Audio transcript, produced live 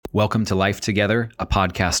Welcome to Life Together, a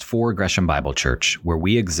podcast for Gresham Bible Church, where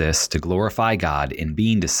we exist to glorify God in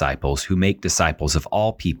being disciples who make disciples of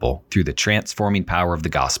all people through the transforming power of the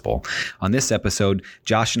gospel. On this episode,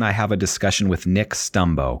 Josh and I have a discussion with Nick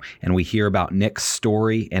Stumbo, and we hear about Nick's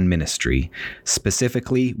story and ministry.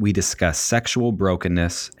 Specifically, we discuss sexual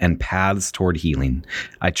brokenness and paths toward healing.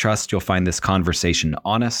 I trust you'll find this conversation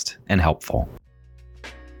honest and helpful.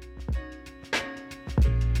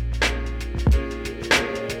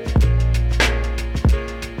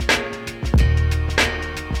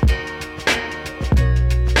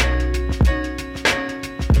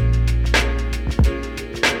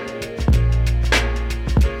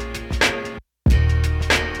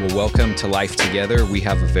 Welcome to Life Together. We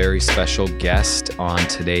have a very special guest on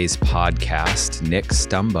today's podcast, Nick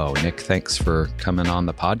Stumbo. Nick, thanks for coming on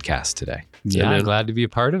the podcast today. Yeah, glad to be a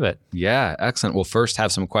part of it. Yeah, excellent. We'll first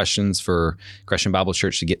have some questions for Gresham Bible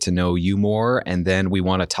Church to get to know you more, and then we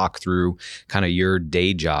want to talk through kind of your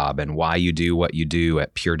day job and why you do what you do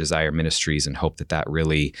at Pure Desire Ministries, and hope that that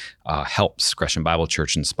really helps Gresham Bible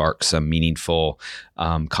Church and sparks some meaningful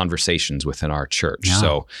conversations within our church. Yeah.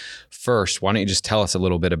 So first, why don't you just tell us a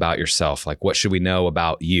little bit about yourself? Like, what should we know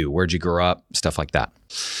about you? Where'd you grow up? Stuff like that.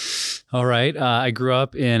 All right. I grew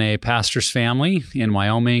up in a pastor's family in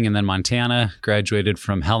Wyoming and then Montana, graduated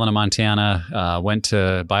from Helena, Montana, went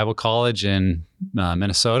to Bible college in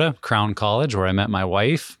Minnesota, Crown College, where I met my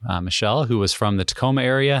wife, Michelle, who was from the Tacoma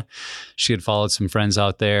area. She had followed some friends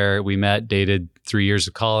out there. We met, dated 3 years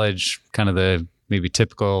of college, kind of the maybe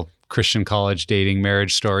typical Christian college dating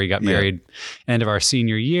marriage story. Got married end of our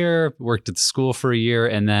senior year, worked at the school for a year,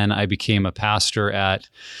 and then I became a pastor at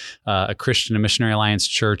a Christian and Missionary Alliance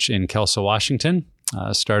church in Kelso, Washington.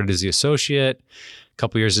 Started as the associate. A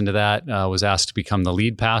couple years into that, was asked to become the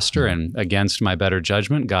lead pastor, and against my better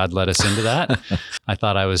judgment, God led us into that. I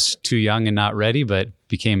thought I was too young and not ready, but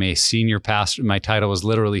became a senior pastor. My title was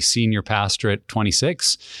literally senior pastor at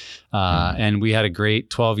 26. And we had a great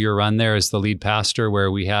 12-year run there as the lead pastor, where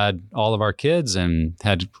we had all of our kids and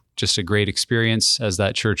had just a great experience as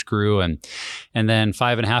that church grew. And then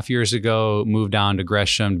 5.5 years ago, moved down to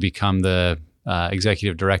Gresham to become the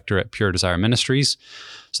executive director at Pure Desire Ministries.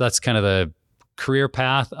 So that's kind of the career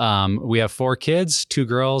path. We have 4 kids, 2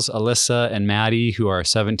 girls, Alyssa and Maddie, who are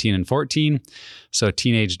 17 and 14. So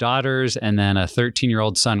teenage daughters, and then a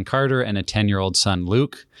 13-year-old son, Carter, and a 10-year-old son,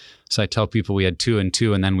 Luke. So I tell people we had 2 and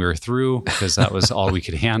 2, and then we were through because that was all we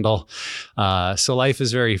could handle. So life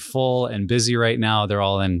is very full and busy right now. They're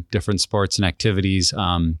all in different sports and activities.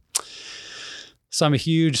 So I'm a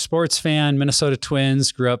huge sports fan. Minnesota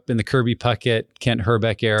Twins, grew up in the Kirby Puckett, Kent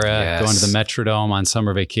Herbeck era, going to the Metrodome on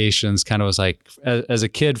summer vacations. Kind of was like, as a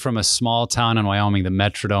kid from a small town in Wyoming, the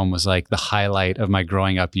Metrodome was like the highlight of my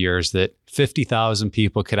growing up years, that 50,000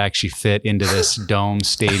 people could actually fit into this dome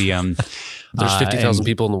stadium. There's 50,000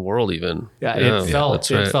 people in the world even. It felt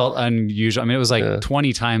unusual. I mean, it was like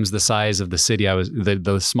 20 times the size of the city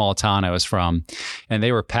the small town I was from. And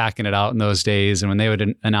they were packing it out in those days. And when they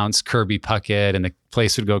would announce Kirby Puckett and the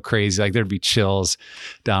place would go crazy, like there'd be chills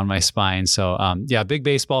down my spine. So big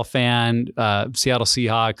baseball fan, Seattle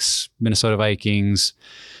Seahawks, Minnesota Vikings,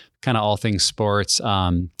 kind of all things sports.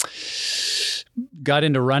 Got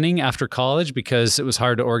into running after college because it was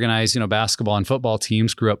hard to organize, basketball and football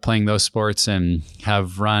teams. Grew up playing those sports and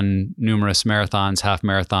have run numerous marathons, half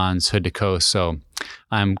marathons, hood to coast. So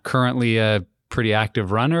I'm currently a pretty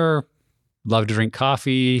active runner. Love to drink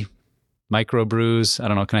coffee, microbrews. I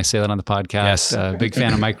don't know. Can I say that on the podcast? Yes. Big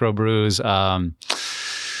fan of microbrews.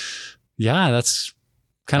 That's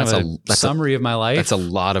kind of a summary of my life. That's a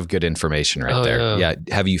lot of good information right there. Yeah.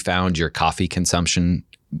 Have you found your coffee consumption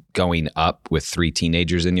going up with 3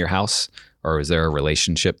 teenagers in your house, or is there a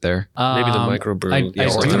relationship there? Maybe the microbrew. I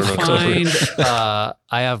find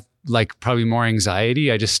I have probably more anxiety.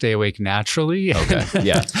 I just stay awake naturally. Okay.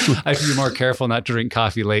 Yeah. I have to be more careful not to drink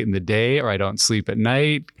coffee late in the day, or I don't sleep at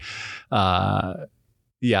night.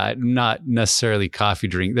 Not necessarily coffee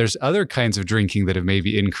drink. There's other kinds of drinking that have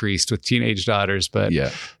maybe increased with teenage daughters, but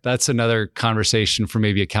that's another conversation for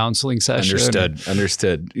maybe a counseling session.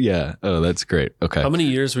 Understood. Yeah. Oh, that's great. Okay. How many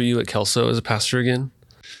years were you at Kelso as a pastor again?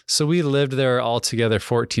 So we lived there altogether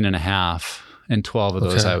 14 and a half, and 12 of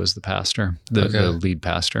those I was the pastor, the lead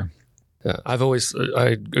pastor. Yeah, I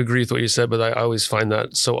agree with what you said, but I always find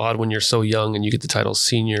that so odd when you're so young and you get the title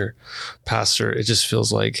senior pastor. It just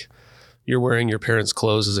feels like you're wearing your parents'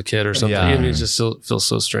 clothes as a kid or something. I mean, it just feels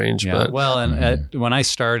so strange. Yeah. But well, and when I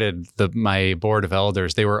started my board of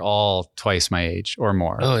elders, they were all twice my age or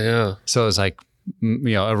more. Oh yeah. So it was like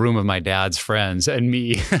a room of my dad's friends and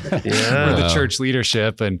me with the church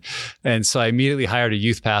leadership. And so I immediately hired a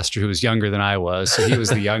youth pastor who was younger than I was. So he was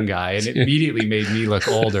the young guy, and it immediately made me look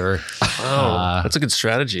older. Oh, that's a good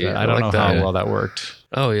strategy. I don't know how well that worked.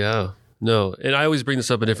 Oh, yeah. No. And I always bring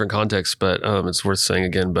this up in different contexts, but it's worth saying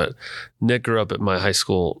again. But Nick grew up at my high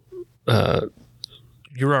school.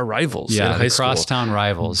 You were our rivals in high school. Crosstown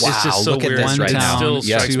rivals. Wow, it's just so weird. One town, still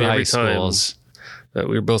strikes me every time. Schools. We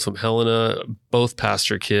were both from Helena, both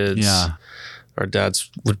pastor kids. Yeah. Our dads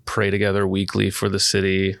would pray together weekly for the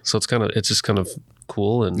city. So it's just kind of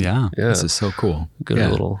cool. And this is so cool. Good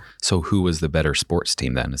little. So who was the better sports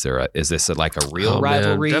team then? Is this like a real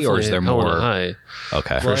rivalry, or is there more? Helena High.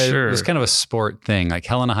 Okay. For sure. It was kind of a sport thing. Like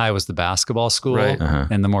Helena High was the basketball school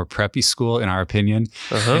and the more preppy school, in our opinion.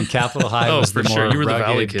 And Capitol High was the more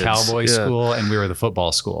rugged cowboy school, and we were the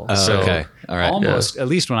football school. Okay. All right. Almost, at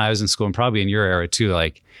least when I was in school, and probably in your era too,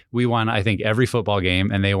 like we won, I think, every football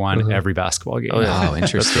game, and they won every basketball game. Oh,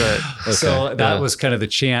 interesting. That's right. Okay. So that was kind of the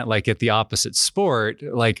chant, like at the opposite sport,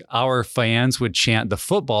 like our fans would chant the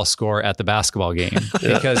football score at the basketball game.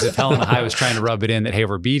 Because if Helena High was trying to rub it in that, hey,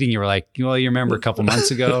 we're beating you, we're like, well, you remember a couple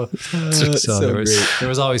months ago. So there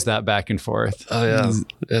was always that back and forth. Oh yeah.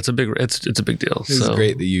 It's a big deal. It's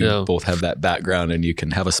great that you both have that background and you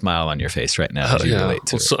can have a smile on your face right now as you relate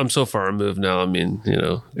to it. So I'm so far removed now. I mean,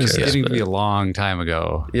 it was getting to be a long time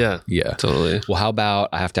ago. Yeah, totally. Well, how about,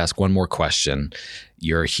 I have to ask one more question.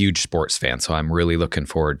 You're a huge sports fan, so I'm really looking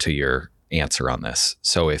forward to your answer on this.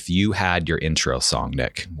 So if you had your intro song,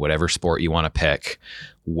 Nick, whatever sport you want to pick,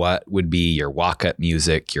 what would be your walk-up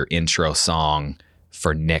music, your intro song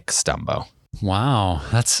for Nick Stumbo? Wow,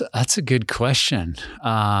 that's a good question.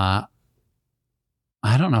 I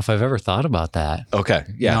don't know if I've ever thought about that. Okay,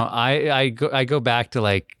 yeah. I go back to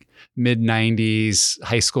like mid-90s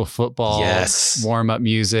high school football, warm-up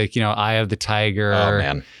music, Eye of the Tiger. Oh,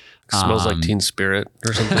 man. Smells like Teen Spirit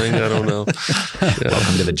or something. I don't know.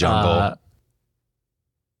 Welcome to the Jungle.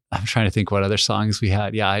 I'm trying to think what other songs we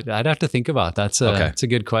had. Yeah, I'd have to think about that. That's a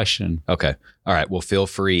good question. Okay. All right. Well, feel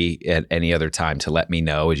free at any other time to let me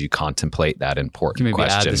know as you contemplate that important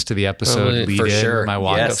question. Add this to the episode. For sure. My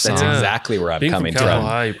walk-up song. That's exactly where I'm coming from.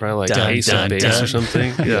 High, you probably like Ace of Base or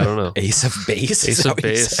something. Yeah, I don't know. Ace of Base? Ace of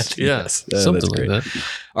Base. Yes. Something like that.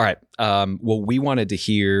 All right. Well, we wanted to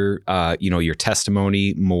hear, your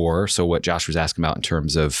testimony more. So what Josh was asking about in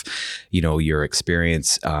terms of, your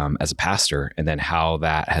experience as a pastor, and then how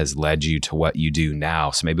that has led you to what you do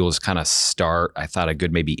now. So maybe we'll just kind of start. I thought a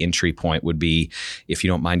good maybe entry point would be, if you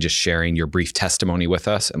don't mind just sharing your brief testimony with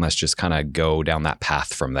us, and let's just kind of go down that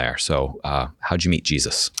path from there. So how'd you meet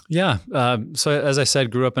Jesus? Yeah. So as I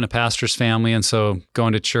said, grew up in a pastor's family. And so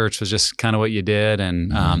going to church was just kind of what you did.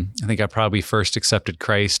 And I think I probably first accepted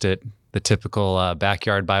Christ at the typical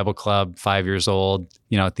backyard Bible club, 5 years old.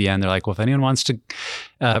 At the end, they're like, well, if anyone wants to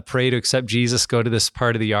pray to accept Jesus, go to this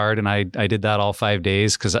part of the yard. And I did that all 5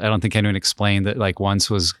 days because I don't think anyone explained that like once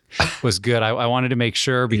was good. I wanted to make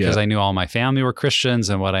sure because I knew all my family were Christians.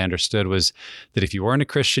 And what I understood was that if you weren't a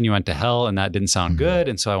Christian, you went to hell, and that didn't sound good.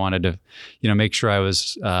 And so I wanted to, make sure I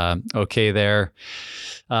was okay there.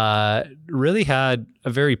 Really had a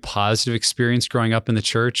very positive experience growing up in the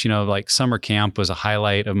church. Like summer camp was a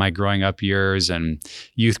highlight of my growing up years, and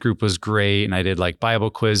youth group was great. And I did like Bible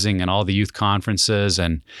quizzing and all the youth conferences.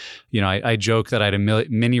 And, I joke that I had a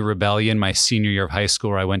mini rebellion my senior year of high school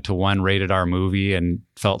where I went to one rated R movie and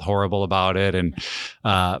felt horrible about it. And,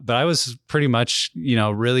 but I was pretty much,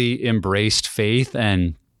 really embraced faith.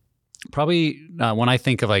 And probably when I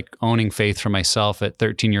think of like owning faith for myself at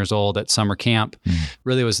 13 years old at summer camp,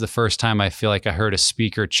 really was the first time I feel like I heard a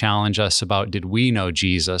speaker challenge us about, did we know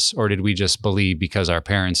Jesus, or did we just believe because our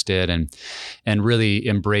parents did? And really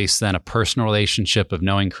embrace then a personal relationship of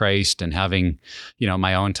knowing Christ and having,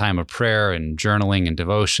 my own time of prayer and journaling and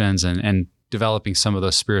devotions and developing some of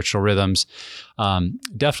those spiritual rhythms.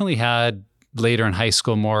 Definitely had later in high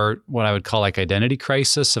school more what I would call like identity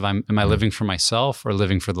crisis of am I living for myself or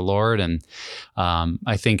living for the Lord? And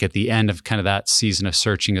I think at the end of kind of that season of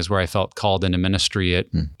searching is where I felt called into ministry at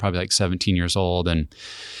probably like 17 years old, and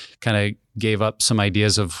kind of gave up some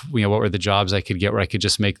ideas of what were the jobs I could get where I could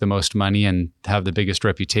just make the most money and have the biggest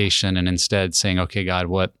reputation, and instead saying, okay, God,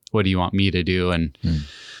 what do you want me to do? And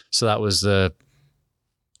so that was the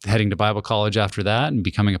heading to Bible college after that and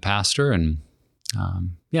becoming a pastor. And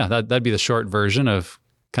that'd be the short version of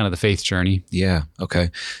kind of the faith journey. Yeah. Okay.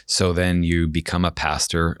 So then you become a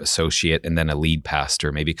pastor, associate, and then a lead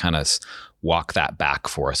pastor. Maybe kind of walk that back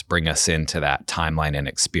for us, bring us into that timeline and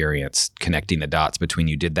experience, connecting the dots between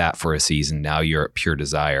you did that for a season. Now you're at Pure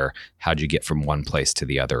Desire. How'd you get from one place to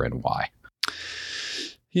the other, and why?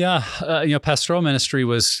 Yeah. Pastoral ministry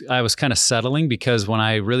I was kind of settling, because when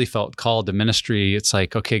I really felt called to ministry, it's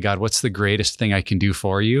like, okay, God, what's the greatest thing I can do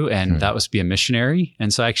for you? And that was be a missionary.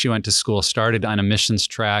 And so I actually went to school, started on a missions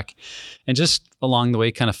track, and just along the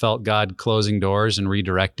way kind of felt God closing doors and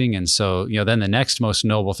redirecting. And so, then the next most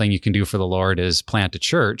noble thing you can do for the Lord is plant a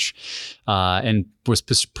church, and was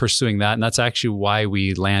pursuing that. And that's actually why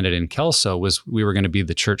we landed in Kelso, was we were going to be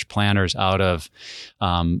the church planners out of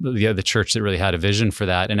the church that really had a vision for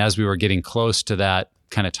that. And as we were getting close to that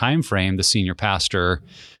kind of time frame, the senior pastor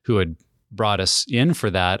who had brought us in for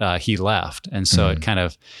that, he left. And so it kind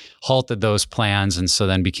of halted those plans, and so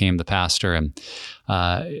then became the pastor. And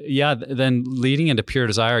then leading into Pure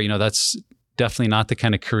Desire, that's definitely not the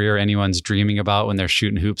kind of career anyone's dreaming about when they're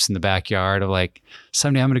shooting hoops in the backyard of like,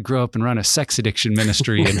 someday I'm going to grow up and run a sex addiction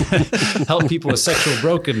ministry and help people with sexual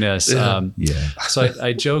brokenness. So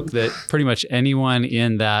I joke that pretty much anyone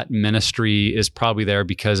in that ministry is probably there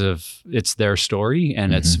because of it's their story.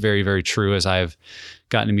 And it's very, very true, as I've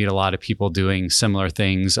gotten to meet a lot of people doing similar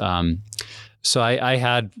things. So I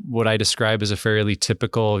had what I describe as a fairly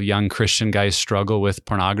typical young Christian guy's struggle with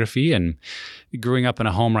pornography, and growing up in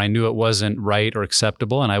a home where I knew it wasn't right or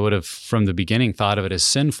acceptable, and I would have from the beginning thought of it as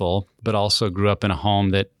sinful, but also grew up in a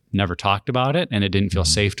home that never talked about it, and it didn't feel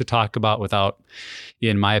safe to talk about without,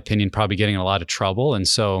 in my opinion, probably getting in a lot of trouble. And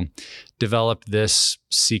so developed this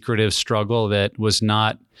secretive struggle that was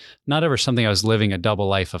not ever something I was living a double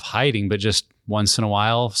life of hiding, but just once in a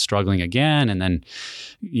while struggling again, and then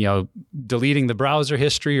deleting the browser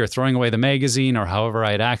history or throwing away the magazine or however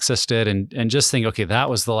I had accessed it, and just think, okay, that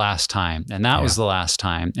was the last time, and that was the last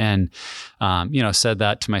time, and said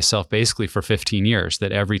that to myself basically for 15 years,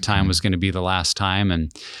 that every time was going to be the last time.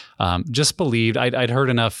 And just believed, I'd heard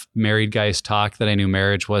enough married guys talk that I knew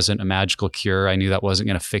marriage wasn't a magical cure. I knew that wasn't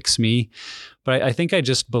going to fix me, but I think I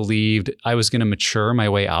just believed I was going to mature my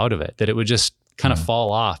way out of it, that it would just kind of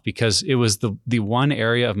fall off, because it was the one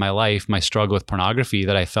area of my life, my struggle with pornography,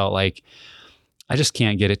 that I felt like I just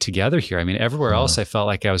can't get it together here. I mean, everywhere else I felt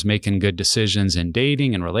like I was making good decisions in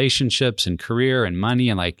dating and relationships and career and money,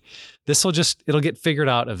 and like it'll get figured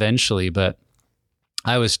out eventually. But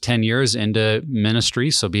I was 10 years into ministry,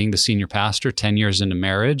 so being the senior pastor, 10 years into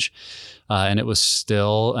marriage, and it was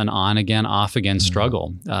still an on again, off again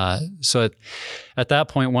struggle. So at that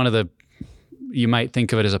point, one of the, you might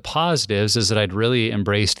think of it as a positives, is that I'd really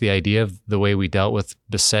embraced the idea of the way we dealt with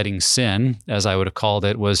besetting sin, as I would have called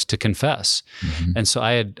it, was to confess. And so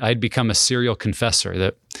I'd become a serial confessor,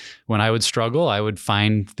 that when I would struggle, I would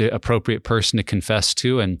find the appropriate person to confess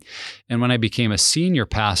to. And when I became a senior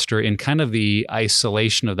pastor, in kind of the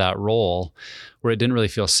isolation of that role, where it didn't really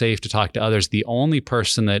feel safe to talk to others, the only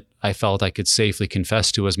person that I felt I could safely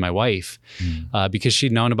confess to was my wife, because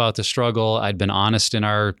she'd known about the struggle. I'd been honest in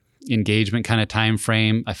our engagement kind of time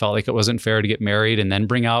frame. I felt like it wasn't fair to get married and then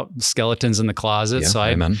bring out skeletons in the closet. So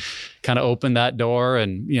I kind of opened that door,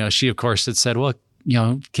 and she of course had said, well,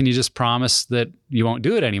 can you just promise that you won't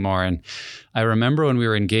do it anymore? And I remember when we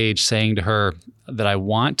were engaged saying to her that I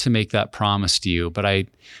want to make that promise to you, but I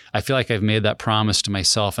feel like I've made that promise to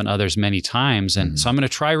myself and others many times. And so I'm going to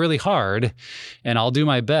try really hard and I'll do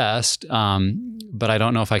my best. But I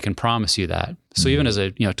don't know if I can promise you that. So even as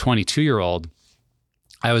a 22-year-old,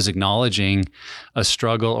 I was acknowledging a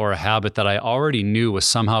struggle or a habit that I already knew was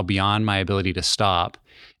somehow beyond my ability to stop,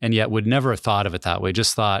 and yet would never have thought of it that way.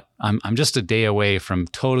 Just thought, I'm just a day away from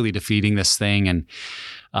totally defeating this thing. And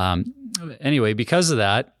anyway, because of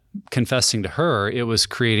that, confessing to her, it was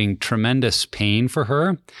creating tremendous pain for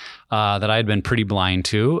her that I'd been pretty blind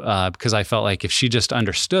to, because I felt like if she just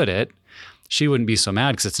understood it, she wouldn't be so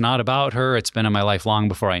mad, because it's not about her. It's been in my life long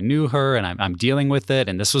before I knew her, and I'm dealing with it,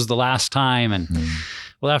 and this was the last time. And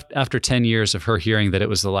well, after 10 years of her hearing that it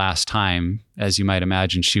was the last time, as you might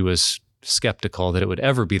imagine, she was skeptical that it would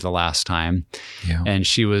ever be the last time. And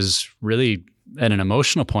she was really at an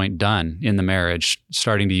emotional point done in the marriage,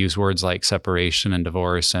 starting to use words like separation and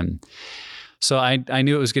divorce. And so I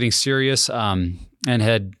knew it was getting serious, and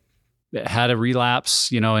had a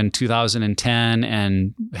relapse, in 2010,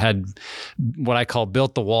 and had what I call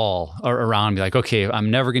built the wall around me. Like, okay,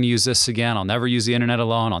 I'm never going to use this again. I'll never use the internet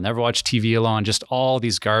alone. I'll never watch TV alone. Just all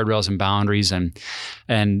these guardrails and boundaries,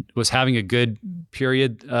 and was having a good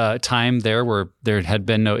period time there where there had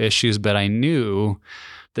been no issues, but I knew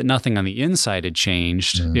that nothing on the inside had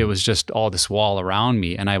changed. It was just all this wall around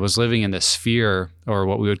me. And I was living in this fear, or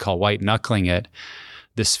what we would call white knuckling it,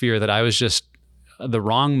 this fear that I was just the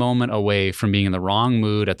wrong moment away from being in the wrong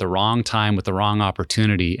mood at the wrong time with the wrong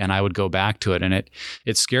opportunity, and I would go back to it. And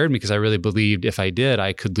it scared me because I really believed if I did,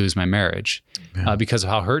 I could lose my marriage because of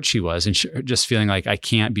how hurt she was, and just feeling like I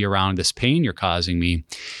can't be around this pain you're causing me.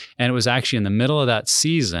 And it was actually in the middle of that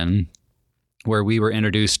season where we were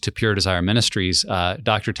introduced to Pure Desire Ministries.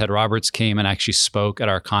 Dr. Ted Roberts came and actually spoke at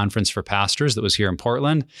our conference for pastors that was here in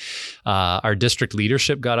Portland. Our district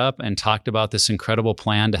leadership got up and talked about this incredible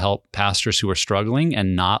plan to help pastors who are struggling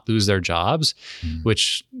and not lose their jobs,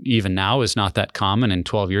 which even now is not that common, and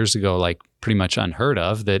 12 years ago, like pretty much unheard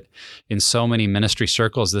of. That in so many ministry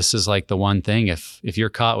circles, this is like the one thing. If you're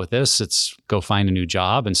caught with this, it's go find a new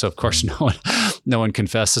job. And so of course no one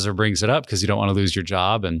confesses or brings it up because you don't want to lose your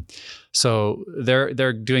job. And so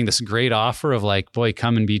they're doing this great offer of like, boy,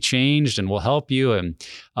 come and be changed and we'll help you. And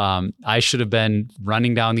I should have been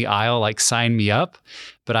running down the aisle, like sign me up.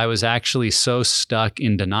 But I was actually so stuck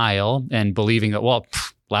in denial and believing that, well,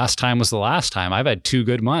 last time was the last time. I've had 2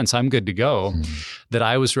 good months. I'm good to go. That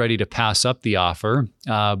I was ready to pass up the offer.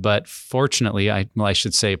 But fortunately, I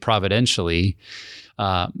should say providentially,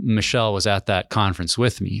 Michelle was at that conference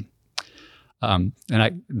with me.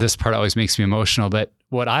 This part always makes me emotional, but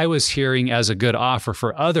what I was hearing as a good offer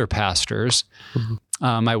for other pastors,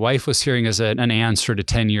 my wife was hearing as an answer to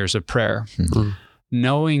 10 years of prayer.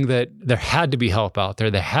 Knowing that there had to be help out there,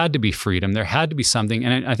 there had to be freedom, there had to be something.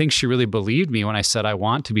 And I think she really believed me when I said, I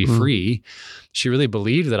want to be free. She really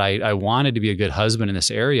believed that I wanted to be a good husband in this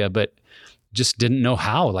area, but just didn't know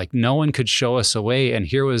how. Like no one could show us a way. And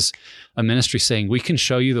here was a ministry saying, we can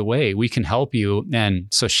show you the way, we can help you. And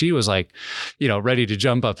so she was like, ready to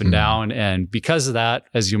jump up and down. And because of that,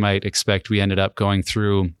 as you might expect, we ended up going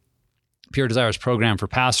through Pure Desire's program for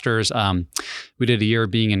pastors. We did a year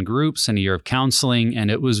of being in groups and a year of counseling, and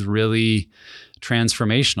it was really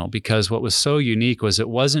transformational because what was so unique was it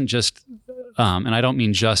wasn't just, and I don't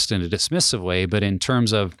mean just in a dismissive way, but in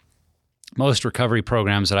terms of most recovery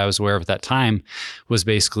programs that I was aware of at that time was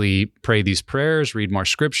basically pray these prayers, read more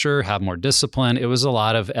scripture, have more discipline. It was a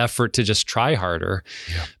lot of effort to just try harder.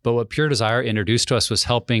 Yeah. But what Pure Desire introduced to us was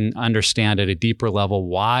helping understand at a deeper level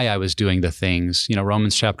why I was doing the things.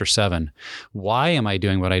 Romans chapter 7. Why am I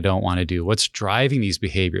doing what I don't want to do? What's driving these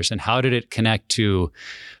behaviors? And how did it connect to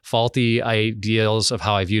faulty ideals of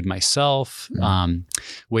how I viewed myself,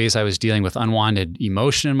 ways I was dealing with unwanted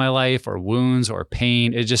emotion in my life or wounds or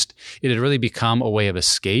pain? It had really become a way of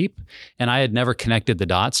escape. And I had never connected the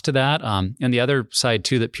dots to that. And the other side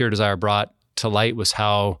too that Pure Desire brought to light was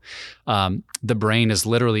how the brain is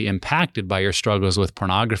literally impacted by your struggles with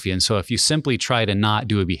pornography. And so if you simply try to not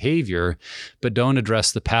do a behavior, but don't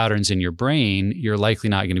address the patterns in your brain, you're likely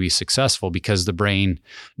not going to be successful because the brain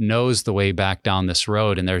knows the way back down this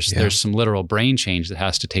road. And there's some literal brain change that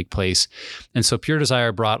has to take place. And so Pure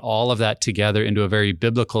Desire brought all of that together into a very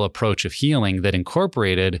biblical approach of healing that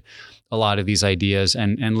incorporated a lot of these ideas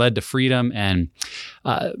and led to freedom. And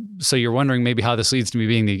so you're wondering maybe how this leads to me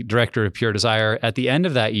being the director of Pure Desire. At the end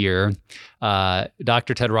of that year,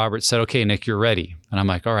 Dr. Ted Roberts said, okay, Nick, you're ready. And I'm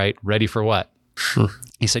like, all right, ready for what?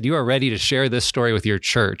 He said, you are ready to share this story with your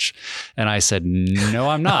church. And I said, no,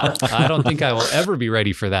 I'm not. I don't think I will ever be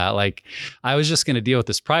ready for that. Like, I was just going to deal with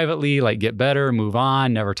this privately, like get better, move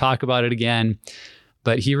on, never talk about it again.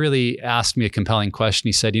 But he really asked me a compelling question.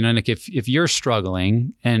 He said, Nick, if you're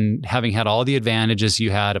struggling and having had all the advantages you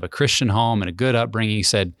had of a Christian home and a good upbringing, he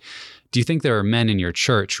said, do you think there are men in your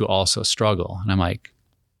church who also struggle? And I'm like,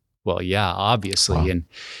 well, yeah, obviously. Wow.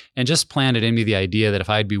 And just planted in me the idea that if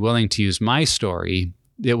I'd be willing to use my story,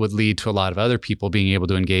 it would lead to a lot of other people being able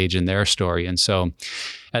to engage in their story. And so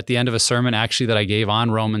at the end of a sermon actually that I gave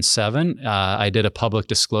on Romans 7, I did a public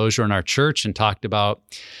disclosure in our church and talked about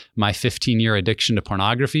my 15-year addiction to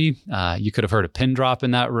pornography. You could have heard a pin drop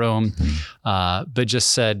in that room, but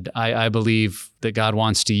just said, I believe that God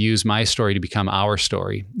wants to use my story to become our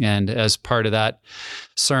story. And as part of that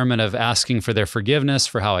sermon of asking for their forgiveness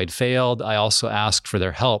for how I'd failed, I also asked for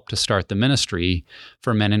their help to start the ministry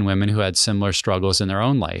for men and women who had similar struggles in their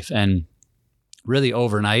own life. And really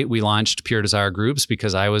overnight, we launched Pure Desire groups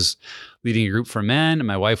because I was leading a group for men and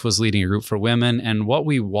my wife was leading a group for women. And what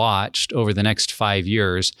we watched over the next 5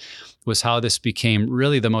 years was how this became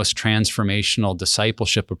really the most transformational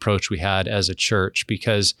discipleship approach we had as a church,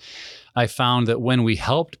 because I found that when we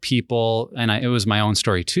helped people, and it was my own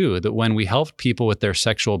story too, that when we helped people with their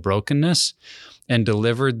sexual brokenness and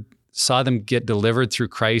saw them get delivered through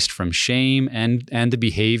Christ from shame and the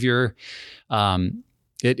behavior,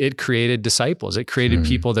 it created disciples. It created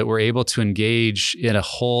people that were able to engage in a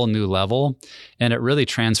whole new level. And it really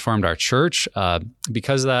transformed our church.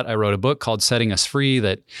 Because of that, I wrote a book called Setting Us Free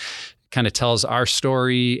that kind of tells our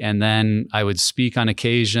story. And then I would speak on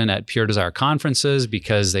occasion at Pure Desire conferences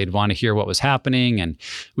because they'd want to hear what was happening, and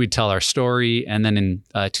we'd tell our story. And then in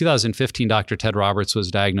 2015, Dr. Ted Roberts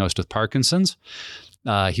was diagnosed with Parkinson's.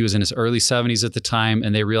 He was in his early 70s at the time,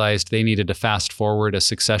 and they realized they needed to fast forward a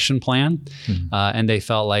succession plan. And they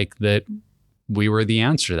felt like that we were the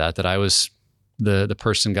answer to that I was the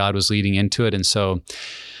person God was leading into it. And so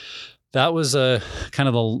that was a kind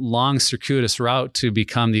of a long, circuitous route to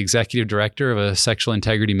become the executive director of a sexual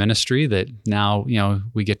integrity ministry that now,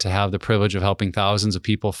 we get to have the privilege of helping thousands of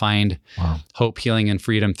people find hope, healing, and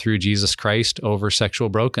freedom through Jesus Christ over sexual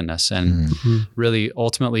brokenness. And really,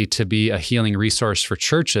 ultimately, to be a healing resource for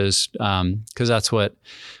churches, because that's what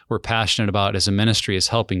we're passionate about as a ministry, is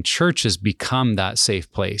helping churches become that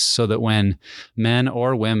safe place so that when men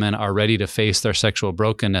or women are ready to face their sexual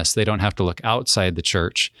brokenness, they don't have to look outside the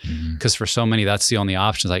church. Because for so many, that's the only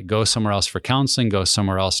option. Like, go somewhere else for counseling, go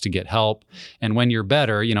somewhere else to get help. And when you're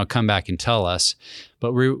better, come back and tell us.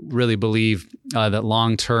 But we really believe that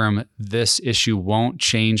long-term, this issue won't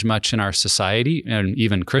change much in our society, and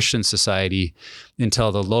even Christian society,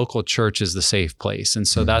 until the local church is the safe place. And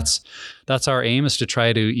so that's our aim, is to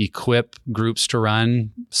try to equip groups to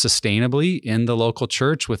run sustainably in the local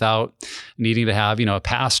church without needing to have, a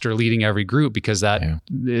pastor leading every group, because that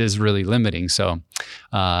is really limiting. So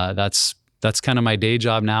that's kind of my day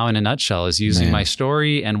job now in a nutshell, is using my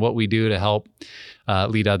story and what we do to help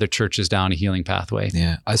lead other churches down a healing pathway.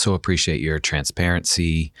 Yeah. I so appreciate your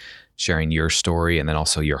transparency, sharing your story, and then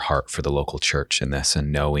also your heart for the local church in this, and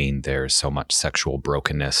knowing there's so much sexual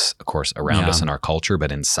brokenness, of course, around us in our culture, but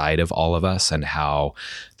inside of all of us, and how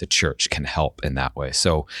the church can help in that way.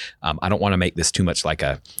 So I don't want to make this too much like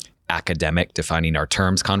a academic defining our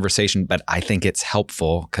terms conversation, but I think it's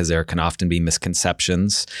helpful because there can often be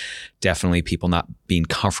misconceptions, definitely people not being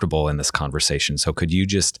comfortable in this conversation. So could you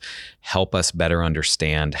just help us better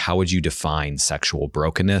understand, how would you define sexual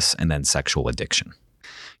brokenness and then sexual addiction?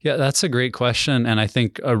 Yeah, that's a great question. And I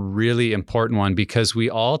think a really important one, because we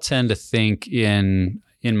all tend to think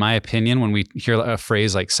in my opinion, when we hear a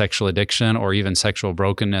phrase like sexual addiction or even sexual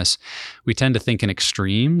brokenness, we tend to think in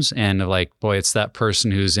extremes and like, boy, it's that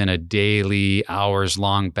person who's in a daily,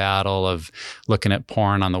 hours-long battle of looking at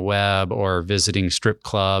porn on the web or visiting strip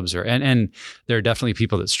clubs, and there are definitely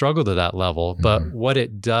people that struggle to that level. But what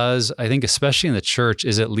it does, I think, especially in the church,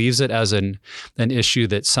 is it leaves it as an issue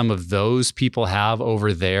that some of those people have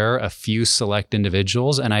over there, a few select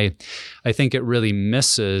individuals. And I think it really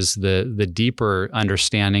misses the deeper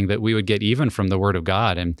understanding that we would get even from the Word of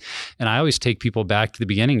God. And I always take people back to the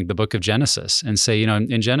beginning, the book of Genesis, and say,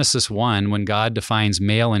 in Genesis 1, when God defines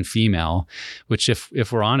male and female, which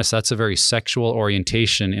if we're honest, that's a very sexual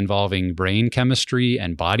orientation involving brain chemistry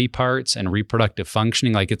and body parts and reproductive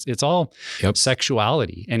functioning. Like it's all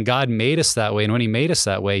sexuality. And God made us that way. And when he made us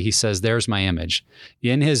that way, he says, there's my image.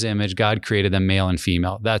 In his image, God created them male and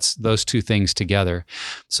female. That's those two things together.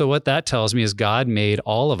 So what that tells me is God made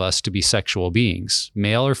all of us to be sexual beings.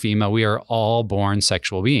 Male or female, we are all born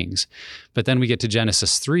sexual beings. But then we get to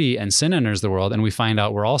Genesis 3 and sin enters the world, and we find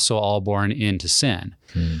out we're also all born into sin.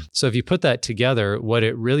 So if you put that together, what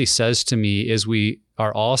it really says to me is we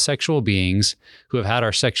are all sexual beings who have had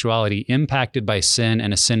our sexuality impacted by sin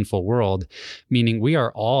and a sinful world, meaning we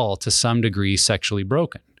are all to some degree sexually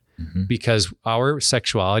broken. Because our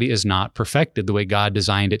sexuality is not perfected the way God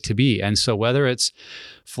designed it to be. And so whether it's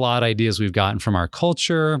flawed ideas we've gotten from our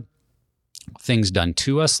culture, things done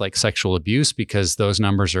to us like sexual abuse, because those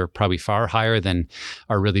numbers are probably far higher than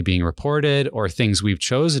are really being reported, or things we've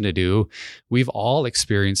chosen to do, we've all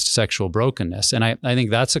experienced sexual brokenness. And I think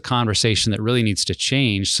that's a conversation that really needs to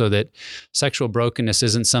change, so that sexual brokenness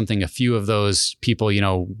isn't something a few of those people,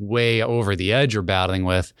 way over the edge are battling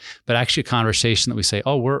with, but actually a conversation that we say,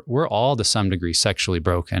 oh, we're all to some degree sexually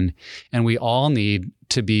broken, and we all need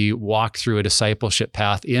to be walked through a discipleship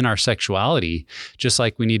path in our sexuality, just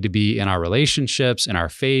like we need to be in our relationships, in our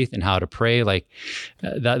faith, and how to pray. Like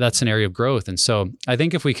that's an area of growth. And so I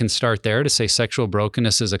think if we can start there to say sexual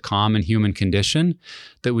brokenness is a common human condition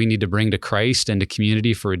that we need to bring to Christ and to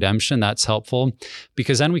community for redemption, that's helpful,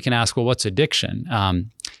 because then we can ask, well, what's addiction?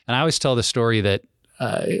 And I always tell the story that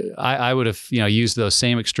I would have, used those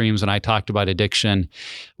same extremes when I talked about addiction.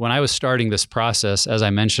 When I was starting this process, as I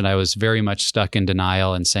mentioned, I was very much stuck in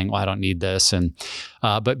denial and saying, well, I don't need this. And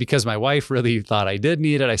but because my wife really thought I did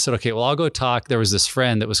need it, I said, okay, well, I'll go talk. There was this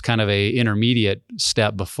friend that was kind of a intermediate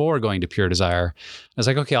step before going to Pure Desire. I was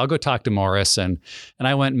like, okay, I'll go talk to Morris. And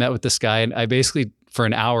I went and met with this guy, and I basically for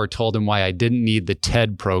an hour told him why I didn't need the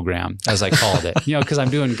TED program, as I called it, because I'm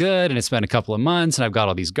doing good and it's been a couple of months and I've got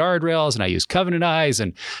all these guardrails and I use covenant eyes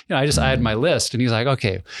and, I had my list. And he's like,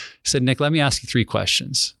 okay. He said, Nick, let me ask you 3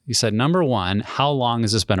 questions. He said, number 1, how long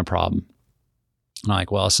has this been a problem? And I'm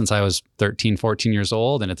like, well, since I was 13, 14 years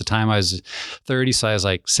old. And at the time I was 30, so I was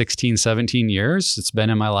like 16, 17 years. It's been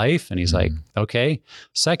in my life. And he's like, okay.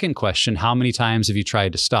 Second question, how many times have you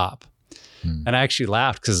tried to stop? And I actually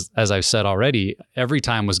laughed because, as I've said already, every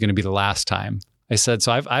time was going to be the last time. I said,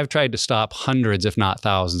 so I've tried to stop hundreds, if not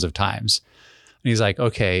thousands of times. And he's like,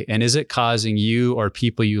 okay. And is it causing you or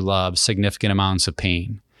people you love significant amounts of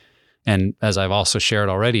pain? And as I've also shared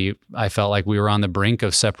already, I felt like we were on the brink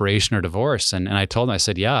of separation or divorce. And I told him, I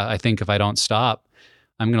said, yeah, I think if I don't stop,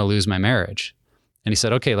 I'm going to lose my marriage. And he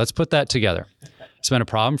said, okay, let's put that together. It's been a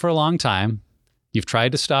problem for a long time. You've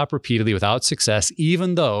tried to stop repeatedly without success,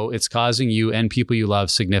 even though it's causing you and people you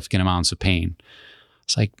love significant amounts of pain.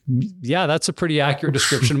 It's like, yeah, that's a pretty accurate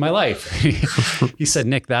description of my life. He said,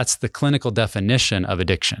 Nick, that's the clinical definition of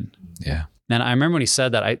addiction. Yeah. And I remember when he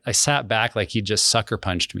said that, I sat back like he just sucker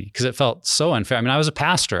punched me because it felt so unfair. I mean, I was a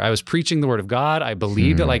pastor. I was preaching the word of God. I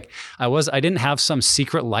believed it. Like I didn't have some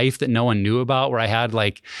secret life that no one knew about where I had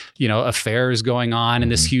affairs going on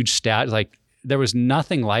and this huge stat. Like there was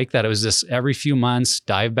nothing like that. It was just every few months,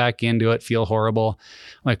 dive back into it, feel horrible.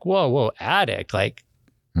 I'm like, whoa, addict.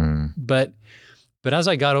 But as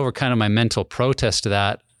I got over kind of my mental protest to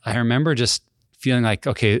that, I remember just feeling like,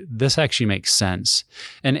 okay, this actually makes sense.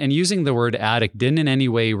 And using the word addict didn't in any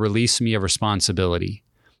way release me of responsibility.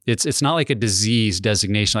 It's not like a disease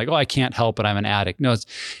designation, like, oh, I can't help it, I'm an addict. No,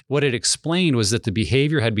 what it explained was that the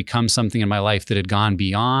behavior had become something in my life that had gone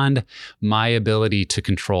beyond my ability to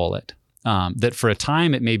control it. That for a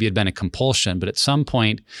time, it maybe had been a compulsion, but at some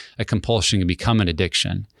point, a compulsion can become an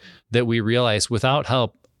addiction. That we realize without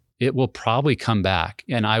help, it will probably come back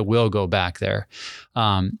and I will go back there.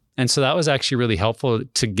 And so that was actually really helpful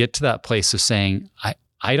to get to that place of saying,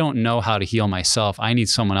 I don't know how to heal myself. I need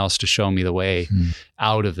someone else to show me the way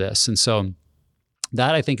out of this. And so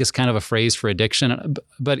that I think is kind of a phrase for addiction.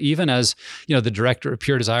 But even as, the director of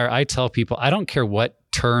Pure Desire, I tell people, I don't care what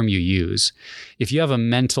term you use. If you have a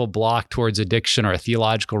mental block towards addiction or a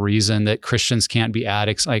theological reason that Christians can't be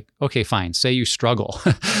addicts, like, okay, fine. Say you struggle.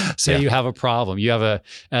 Say you have a problem. You have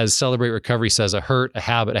as Celebrate Recovery says, a hurt, a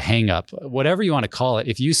habit, a hang up, whatever you want to call it.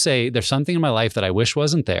 If you say there's something in my life that I wish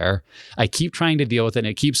wasn't there, I keep trying to deal with it and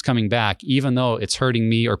it keeps coming back, even though it's hurting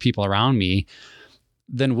me or people around me,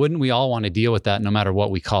 then wouldn't we all want to deal with that no matter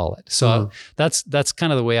what we call it? So that's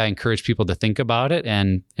kind of the way I encourage people to think about it.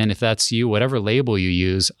 And if that's you, whatever label you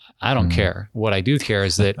use, I don't care. What I do care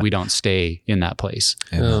is that we don't stay in that place.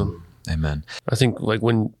 Amen. I think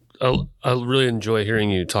when I really enjoy hearing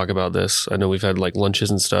you talk about this. I know we've had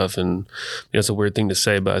lunches and stuff, and it's a weird thing to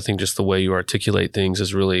say, but I think just the way you articulate things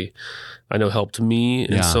has really, I know, helped me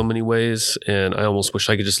in so many ways. And I almost wish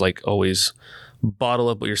I could just always bottle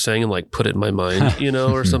up what you're saying and put it in my mind,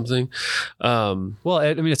 or something. Well,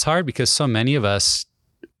 it's hard because so many of us,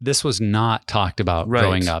 this was not talked about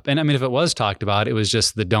growing up. And if it was talked about, it was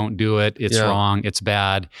just the don't do it. It's wrong. It's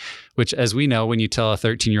bad, which, as we know, when you tell a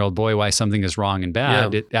 13-year-old boy why something is wrong and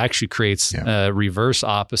bad, it actually creates a reverse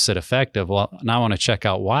opposite effect of, well, now I want to check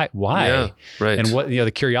out why, and what,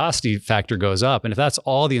 the curiosity factor goes up. And if that's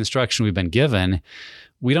all the instruction we've been given,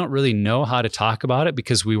 we don't really know how to talk about it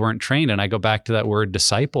because we weren't trained. And I go back to that word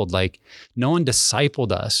discipled, no one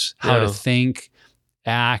discipled us how to think,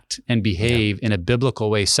 act, and behave in a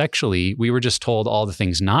biblical way sexually. We were just told all the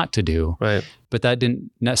things not to do. Right. But that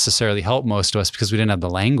didn't necessarily help most of us because we didn't have the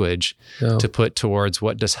language to put towards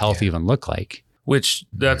what does health even look like. Which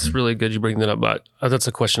that's really good you bring that up. But that's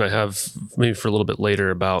a question I have maybe for a little bit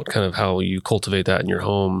later about kind of how you cultivate that in your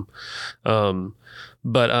home.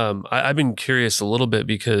 But I've been curious a little bit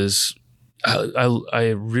because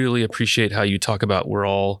I really appreciate how you talk about we're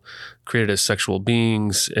all created as sexual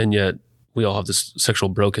beings, and yet we all have this sexual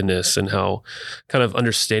brokenness, and how kind of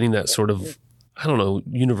understanding that sort of,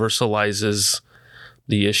 universalizes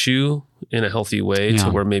the issue in a healthy way to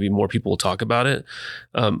where maybe more people will talk about it.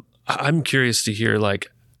 I'm curious to hear,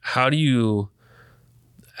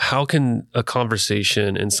 how can a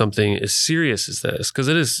conversation in something as serious as this, because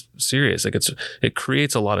it is serious, it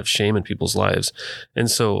creates a lot of shame in people's lives. And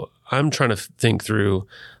so I'm trying to think through,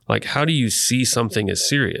 how do you see something as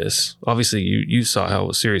serious? Obviously you saw how it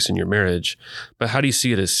was serious in your marriage, but how do you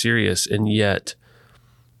see it as serious and yet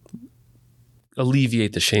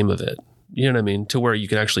alleviate the shame of it? You know what I mean? To where you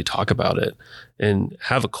can actually talk about it and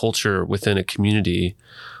have a culture within a community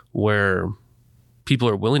where people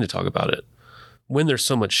are willing to talk about it, when there's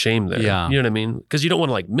so much shame there. Yeah. You know what I mean? Because you don't want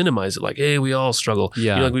to like minimize it, like, hey, we all struggle.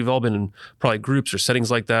 Yeah. You know, like we've all been in probably groups or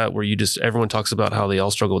settings like that where everyone talks about how they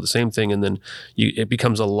all struggle with the same thing, and then it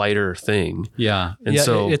becomes a lighter thing. Yeah. And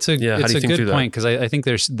so it's a good point, because I think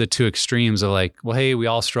there's the two extremes of like, well, hey, we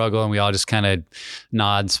all struggle, and we all just kind of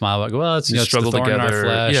nod and smile, like, well, it's, it's the thorn in our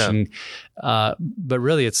flesh. Yeah. And, but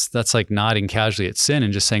really that's like nodding casually at sin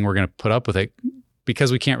and just saying we're going to put up with it,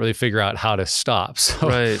 because we can't really figure out how to stop. So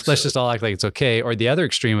let's just all act like it's okay. Or the other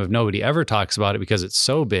extreme of nobody ever talks about it because it's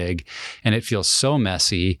so big and it feels so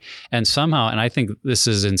messy. And somehow, and I think this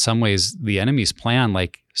is in some ways the enemy's plan,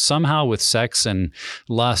 like somehow with sex and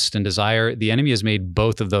lust and desire, the enemy has made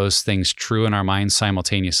both of those things true in our minds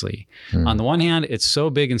simultaneously. On the one hand, it's so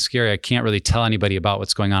big and scary, I can't really tell anybody about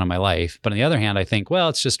what's going on in my life. But on the other hand, I think, well,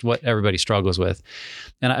 it's just what everybody struggles with.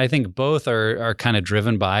 And I think both are kind of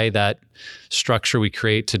driven by that structure we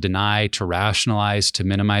create to deny, to rationalize, to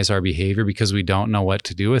minimize our behavior because we don't know what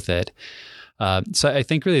to do with it. So I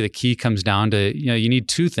think really the key comes down to, you need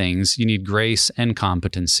two things. You need grace and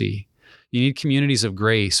competency. You need communities of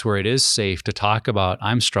grace where it is safe to talk about,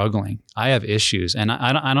 I'm struggling, I have issues. And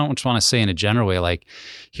I don't just want to say in a general way, like,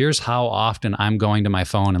 here's how often I'm going to my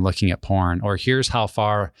phone and looking at porn, or here's how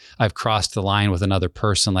far I've crossed the line with another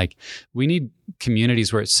person. Like, we need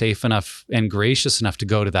communities where it's safe enough and gracious enough to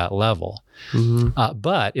go to that level.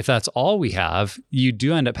 But if that's all we have, you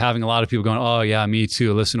do end up having a lot of people going, oh yeah, me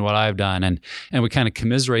too, listen to what I've done. And we kind of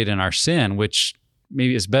commiserate in our sin, which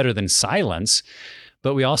maybe is better than silence.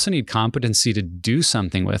 But we also need competency to do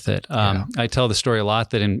something with it. I tell the story a lot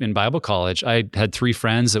that in Bible college, I had 3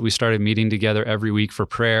 friends that we started meeting together every week for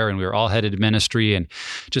prayer, and we were all headed to ministry and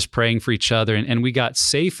just praying for each other. And we got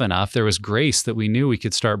safe enough. There was grace that we knew we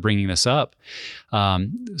could start bringing this up.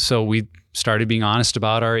 So we started being honest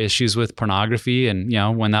about our issues with pornography. And,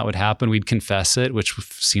 when that would happen, we'd confess it, which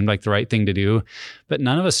seemed like the right thing to do. But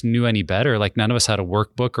none of us knew any better. Like, none of us had a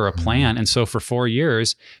workbook or a plan. And so for 4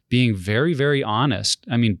 years, being very, very honest,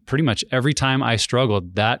 I mean, pretty much every time I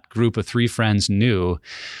struggled, that group of 3 friends knew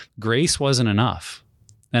grace wasn't enough.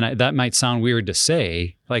 And that might sound weird to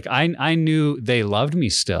say. Like, I knew they loved me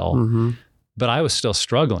still, but I was still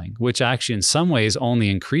struggling, which actually in some ways only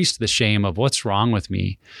increased the shame of what's wrong with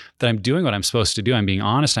me, that I'm doing what I'm supposed to do. I'm being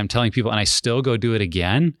honest. I'm telling people, and I still go do it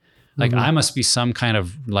again. Like, I must be some kind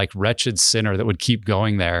of like wretched sinner that would keep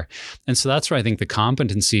going there. And so that's where I think the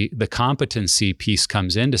competency piece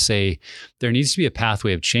comes in, to say there needs to be a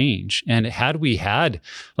pathway of change. And had we had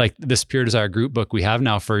like this Pure Desire group book we have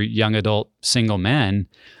now for young adult single men,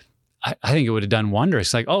 I think it would have done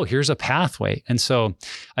wonders. Like, oh, here's a pathway. And so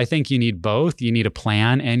I think you need both. You need a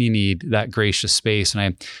plan and you need that gracious space.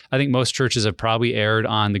 And I think most churches have probably erred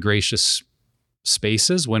on the gracious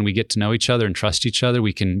spaces. When we get to know each other and trust each other,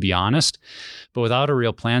 we can be honest. But without a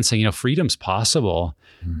real plan saying, freedom's possible,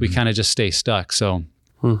 we kind of just stay stuck. So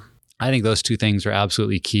I think those two things are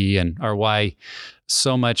absolutely key and are why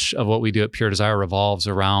so much of what we do at Pure Desire revolves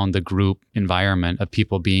around the group environment of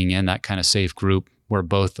people being in that kind of safe group where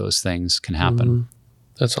both those things can happen.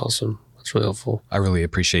 That's awesome. That's really helpful. I really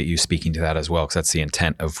appreciate you speaking to that as well, because that's the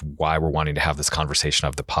intent of why we're wanting to have this conversation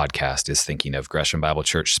of the podcast, is thinking of Gresham Bible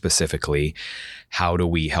Church specifically. How do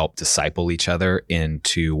we help disciple each other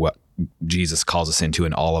into what Jesus calls us into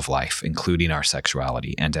in all of life, including our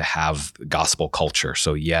sexuality, and to have gospel culture.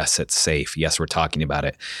 So yes, it's safe. Yes, we're talking about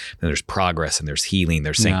it. And there's progress and there's healing,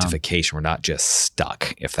 there's sanctification. We're not just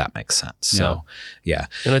stuck, if that makes sense. So yeah.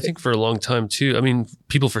 And I think for a long time too, I mean,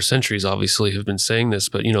 people for centuries obviously have been saying this,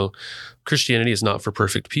 but Christianity is not for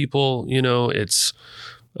perfect people. It's,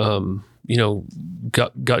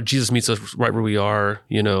 God, Jesus meets us right where we are,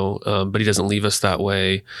 but he doesn't leave us that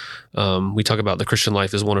way. We talk about the Christian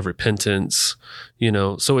life as one of repentance,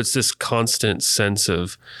 so it's this constant sense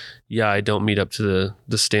of, I don't meet up to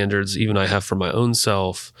the standards even I have for my own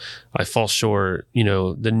self. I fall short,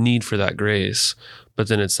 the need for that grace, but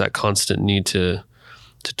then it's that constant need to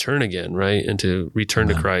turn again, right? And to return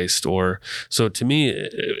to Christ. Or, so to me,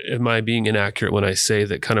 am I being inaccurate when I say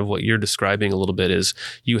that kind of what you're describing a little bit is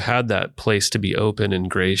you had that place to be open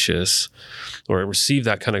and gracious or receive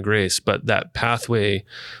that kind of grace, but that pathway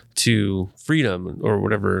to freedom or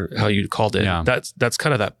whatever, how you called it, that's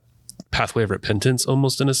kind of that pathway of repentance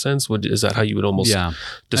almost in a sense. Is that how you would almost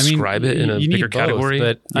describe it in a bigger category?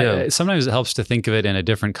 But sometimes it helps to think of it in a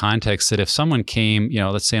different context, that if someone came,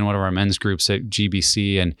 let's say in one of our men's groups at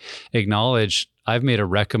GBC and acknowledged, I've made a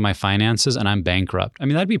wreck of my finances and I'm bankrupt. I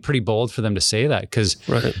mean, that'd be pretty bold for them to say that, because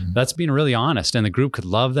that's being really honest, and the group could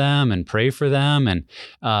love them and pray for them. And,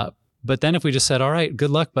 but then if we just said, all right, good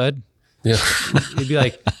luck, bud. Yeah. You'd be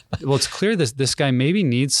like, well, it's clear this guy maybe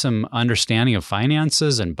needs some understanding of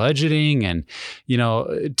finances and budgeting, and,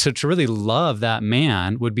 to really love that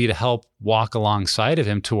man would be to help walk alongside of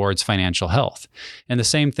him towards financial health. And the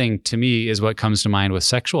same thing to me is what comes to mind with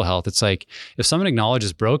sexual health. It's like, if someone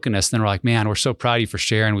acknowledges brokenness, then we're like, man, we're so proud of you for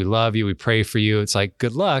sharing. We love you. We pray for you. It's like,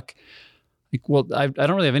 good luck. Like, well, I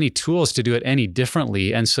don't really have any tools to do it any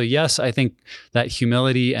differently. And so, yes, I think that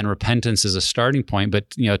humility and repentance is a starting point, but,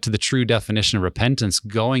 to the true definition of repentance,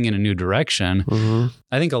 going in a new direction,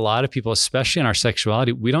 I think a lot of people, especially in our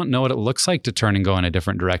sexuality, we don't know what it looks like to turn and go in a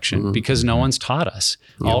different direction because no one's taught us.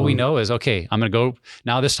 All we know is, okay, I'm going to go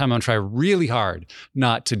now. This time I'm going to try really hard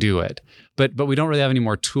not to do it. But we don't really have any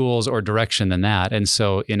more tools or direction than that. And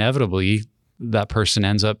so inevitably, that person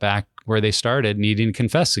ends up back where they started, needing to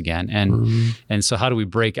confess again. And so how do we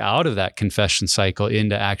break out of that confession cycle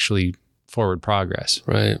into actually forward progress?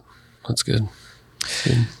 Right. That's good.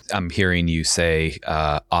 I'm hearing you say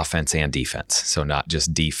offense and defense. So not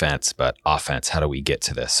just defense, but offense. How do we get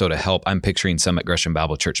to this? So to help, I'm picturing some at Gresham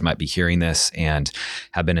Bible Church might be hearing this and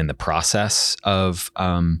have been in the process of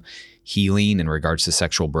healing in regards to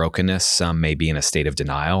sexual brokenness. Some may be in a state of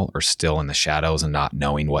denial or still in the shadows and not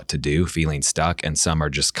knowing what to do, feeling stuck. And some are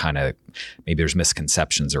just kind of, maybe there's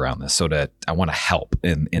misconceptions around this. So I want to help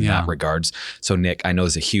in that regards. So Nick, I know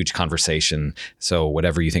it's a huge conversation. So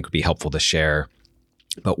whatever you think would be helpful to share,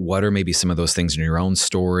 but what are maybe some of those things in your own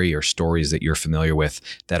story or stories that you're familiar with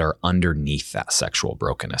that are underneath that sexual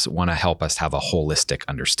brokenness? I want to help us have a holistic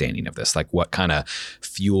understanding of this. Like what kind of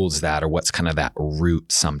fuels that, or what's kind of that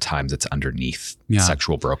root sometimes that's underneath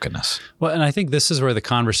sexual brokenness? Well, and I think this is where the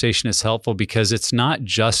conversation is helpful, because it's not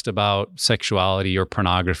just about sexuality or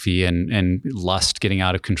pornography and lust getting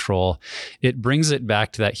out of control. It brings it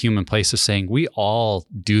back to that human place of saying we all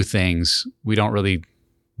do things we don't really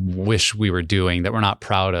wish we were doing, that we're not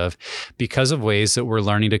proud of, because of ways that we're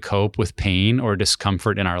learning to cope with pain or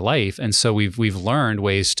discomfort in our life. And so we've learned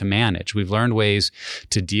ways to manage. We've learned ways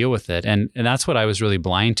to deal with it. And that's what I was really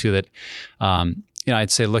blind to, that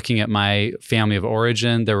I'd say looking at my family of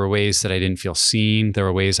origin, there were ways that I didn't feel seen. There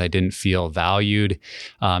were ways I didn't feel valued.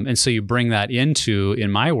 And so you bring that into,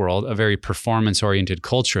 in my world, a very performance-oriented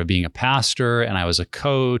culture of being a pastor, and I was a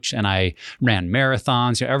coach, and I ran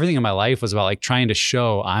marathons. Everything in my life was about like trying to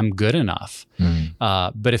show I'm good enough.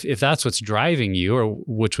 But if that's what's driving you, or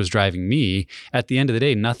which was driving me, at the end of the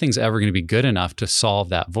day, nothing's ever going to be good enough to solve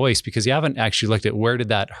that voice, because you haven't actually looked at where did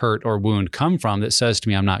that hurt or wound come from that says to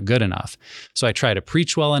me I'm not good enough. So I try to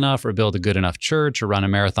preach well enough, or build a good enough church, or run a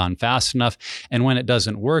marathon fast enough. And when it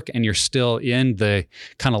doesn't work and you're still in the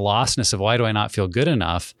kind of lostness of why do I not feel good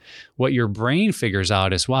enough, what your brain figures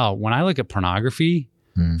out is, wow, when I look at pornography,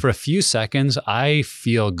 for a few seconds, I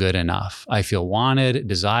feel good enough. I feel wanted,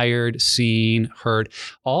 desired, seen, heard.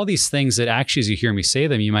 All these things that actually, as you hear me say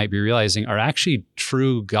them, you might be realizing are actually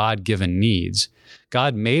true God-given needs.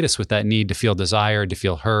 God made us with that need to feel desired, to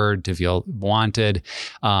feel heard, to feel wanted.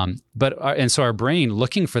 And so our brain,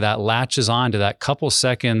 looking for that, latches on to that couple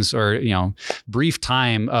seconds or, brief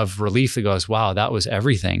time of relief that goes, wow, that was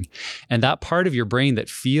everything. And that part of your brain that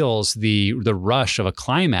feels the rush of a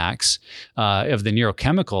climax of the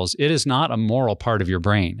neurochemicals, it is not a moral part of your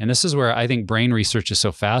brain. And this is where I think brain research is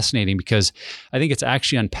so fascinating, because I think it's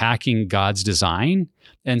actually unpacking God's design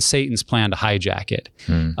and Satan's plan to hijack it.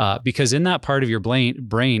 Because in that part of your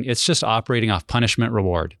brain, it's just operating off punishment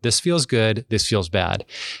reward. This feels good, this feels bad.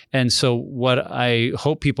 And so what I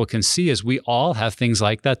hope people can see is we all have things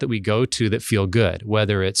like that we go to that feel good,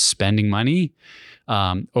 whether it's spending money,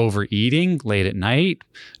 overeating late at night,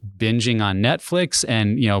 binging on Netflix,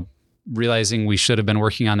 and, realizing we should have been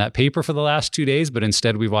working on that paper for the last 2 days, but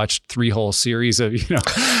instead we watched 3 whole series of,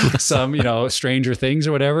 some, Stranger Things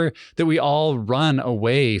or whatever, that we all run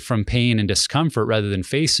away from pain and discomfort rather than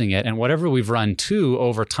facing it. And whatever we've run to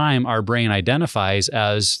over time, our brain identifies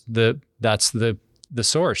as that's the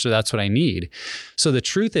source. So that's what I need. So the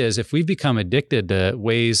truth is, if we've become addicted to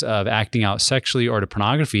ways of acting out sexually or to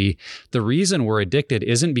pornography, the reason we're addicted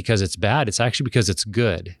isn't because it's bad. It's actually because it's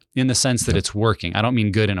good, in the sense that it's working. I don't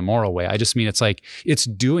mean good in a moral way. I just mean it's like it's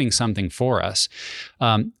doing something for us.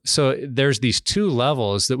 So there's these 2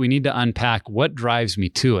 levels that we need to unpack. What drives me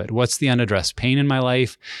to it? What's the unaddressed pain in my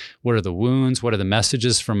life? What are the wounds? What are the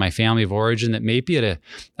messages from my family of origin that maybe at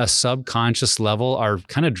a subconscious level are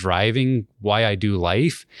kind of driving why I do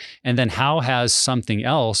life? And then how has something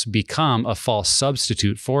else become a false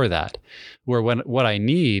substitute for that? Where what I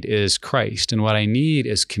need is Christ, and what I need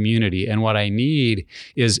is community, and what I need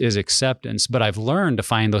is acceptance. But I've learned to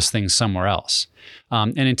find those things somewhere else.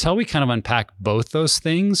 And until we kind of unpack both those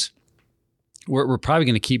things, we're probably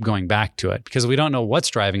going to keep going back to it because we don't know what's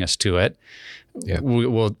driving us to it. Yeah.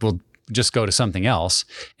 We'll just go to something else.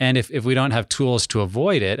 And if we don't have tools to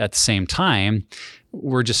avoid it at the same time,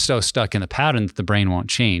 we're just so stuck in the pattern that the brain won't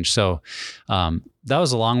change. So that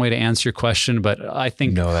was a long way to answer your question, but I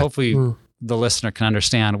think hopefully the listener can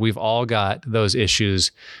understand we've all got those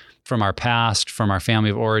issues from our past, from our family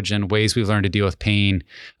of origin, ways we've learned to deal with pain,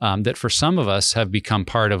 that for some of us have become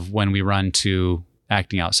part of when we run to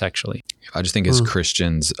acting out sexually. I just think as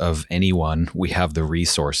Christians of anyone, we have the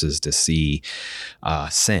resources to see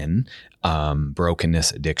sin,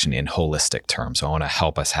 brokenness, addiction in holistic terms. So I want to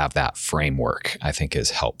help us have that framework, I think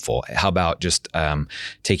is helpful. How about just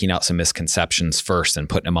taking out some misconceptions first and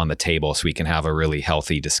putting them on the table so we can have a really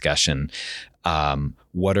healthy discussion?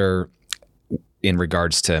 What are, in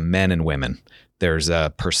regards to men and women, there's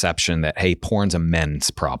a perception that, hey, porn's a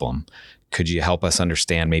men's problem. Could you help us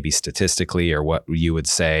understand maybe statistically or what you would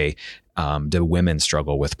say, do women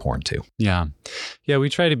struggle with porn too? Yeah. We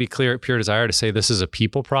try to be clear at Pure Desire to say this is a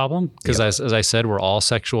people problem because as I said, we're all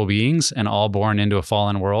sexual beings and all born into a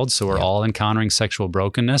fallen world. So we're all encountering sexual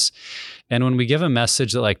brokenness. And when we give a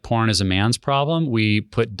message that like porn is a man's problem, we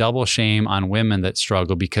put double shame on women that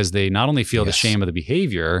struggle because they not only feel the shame of the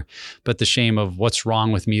behavior, but the shame of what's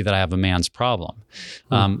wrong with me that I have a man's problem.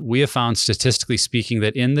 We have found statistically speaking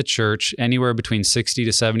that in the church, anywhere between 60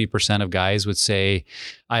 to 70% of guys would say,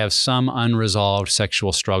 I have some unresolved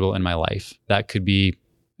sexual struggle in my life. That could be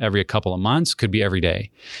every couple of months, could be every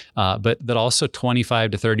day. But that also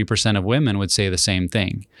 25 to 30% of women would say the same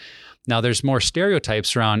thing. Now, there's more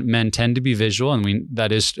stereotypes around men tend to be visual, and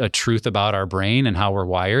that is a truth about our brain and how we're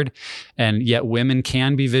wired. And yet women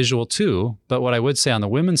can be visual too. But what I would say on the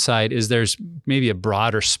women's side is there's maybe a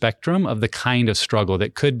broader spectrum of the kind of struggle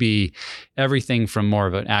that could be everything from more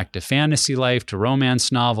of an active fantasy life to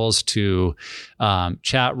romance novels to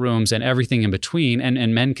chat rooms and everything in between.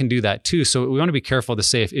 And men can do that too. So we want to be careful to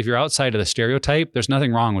say if you're outside of the stereotype, there's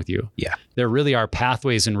nothing wrong with you. Yeah. There really are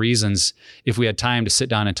pathways and reasons. If we had time to sit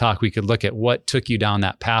down and talk, we could look at what took you down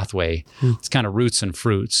that pathway. It's kind of roots and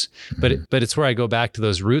fruits. But it's where I go back to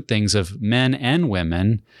those root things of men and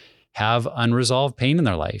women have unresolved pain in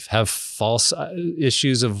their life, have false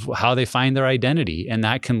issues of how they find their identity. And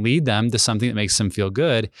that can lead them to something that makes them feel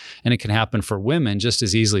good. And it can happen for women just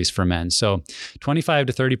as easily as for men. So 25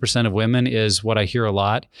 to 30% of women is what I hear a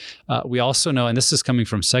lot. We also know, and this is coming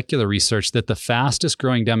from secular research, that the fastest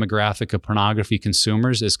growing demographic of pornography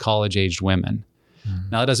consumers is college-aged women.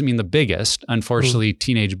 Now, that doesn't mean the biggest. Unfortunately,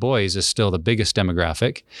 teenage boys is still the biggest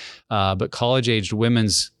demographic, but college-aged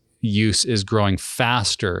women's use is growing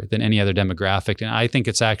faster than any other demographic. And I think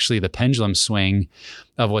it's actually the pendulum swing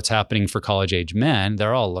of what's happening for college-age men.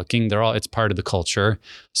 They're all looking, it's part of the culture.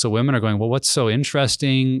 So women are going, well, what's so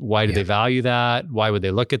interesting? Why do they value that? Why would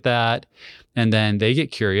they look at that? And then they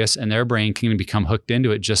get curious and their brain can become hooked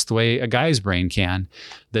into it just the way a guy's brain can,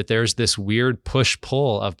 that there's this weird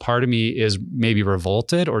push-pull of part of me is maybe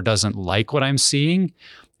revolted or doesn't like what I'm seeing.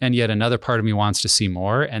 And yet another part of me wants to see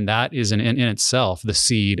more. And that is in itself the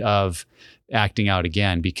seed of acting out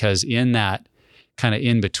again, because in that kind of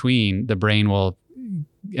in between, the brain will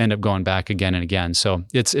end up going back again and again. So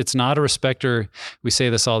it's not a respecter, we say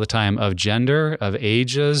this all the time, of gender, of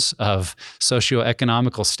ages, of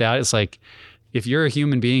socioeconomical status. Like if you're a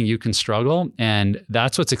human being, you can struggle. And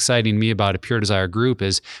that's what's exciting me about a Pure Desire group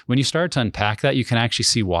is when you start to unpack that, you can actually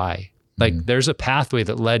see why. Like there's a pathway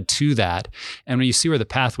that led to that. And when you see where the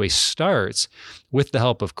pathway starts, with the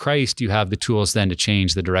help of Christ, you have the tools then to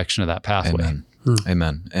change the direction of that pathway.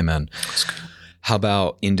 Amen. How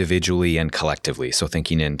about individually and collectively? So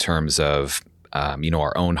thinking in terms of,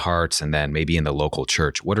 our own hearts and then maybe in the local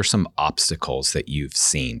church, what are some obstacles that you've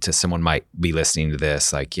seen? To someone might be listening to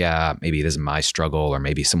this, like, yeah, maybe this is my struggle or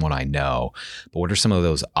maybe someone I know, but what are some of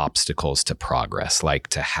those obstacles to progress, like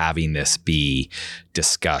to having this be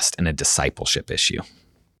discussed in a discipleship issue?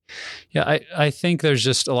 Yeah, I think there's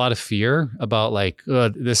just a lot of fear about like,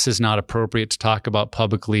 this is not appropriate to talk about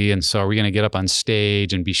publicly. And so are we going to get up on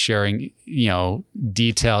stage and be sharing,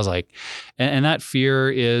 details like, and that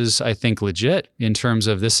fear is, I think, legit in terms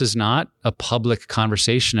of this is not a public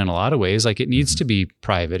conversation in a lot of ways. Like it needs to be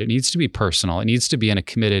private. It needs to be personal. It needs to be in a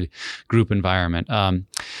committed group environment.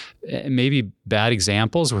 Maybe bad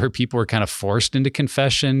examples where people are kind of forced into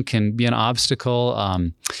confession can be an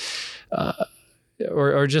obstacle.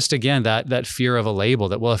 or just again, that fear of a label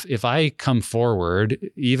that, well, if I come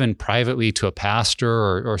forward, even privately to a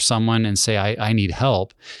pastor or someone and say, I need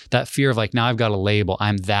help, that fear of like, now I've got a label,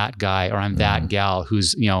 I'm that guy or I'm that gal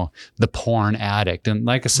who's, the porn addict. And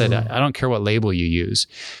like I said, I don't care what label you use,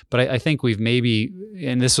 but I think we've maybe,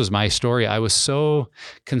 and this was my story, I was so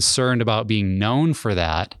concerned about being known for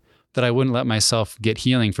that I wouldn't let myself get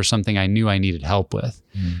healing for something I knew I needed help with.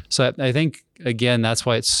 So I think, again, that's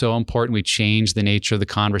why it's so important we change the nature of the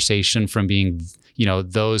conversation from being,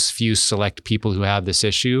 those few select people who have this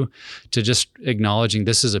issue to just acknowledging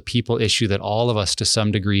this is a people issue that all of us to some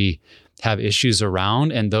degree have issues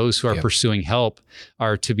around, and those who are pursuing help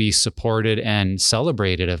are to be supported and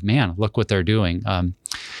celebrated of, man, look what they're doing.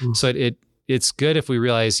 So it's good if we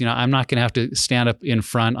realize, I'm not going to have to stand up in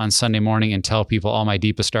front on Sunday morning and tell people all my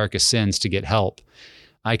deepest, darkest sins to get help.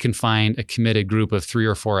 I can find a committed group of 3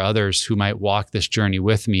 or 4 others who might walk this journey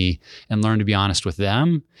with me and learn to be honest with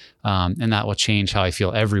them. And that will change how I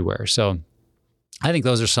feel everywhere. So I think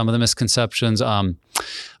those are some of the misconceptions.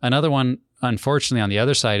 Another one, unfortunately, on the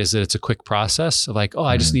other side is that it's a quick process of like,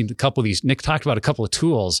 I just need a couple of these. Nick talked about a couple of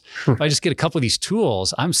tools. If I just get a couple of these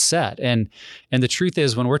tools, I'm set. And the truth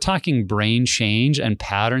is, when we're talking brain change and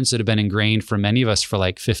patterns that have been ingrained for many of us for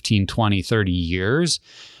like 15, 20, 30 years,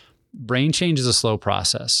 brain change is a slow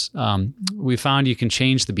process. We found you can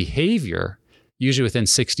change the behavior usually within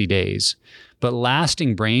 60 days. But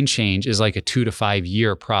lasting brain change is like a 2 to 5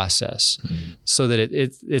 year process, so that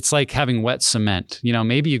it's like having wet cement.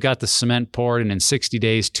 Maybe you got the cement poured and in 60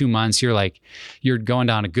 days, 2 months, you're going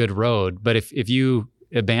down a good road. But if you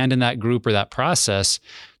abandon that group or that process,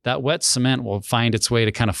 that wet cement will find its way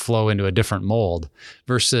to kind of flow into a different mold,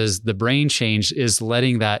 versus the brain change is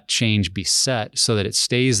letting that change be set so that it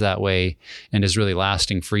stays that way and is really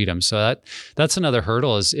lasting freedom. So that's another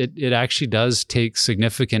hurdle, is it actually does take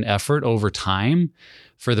significant effort over time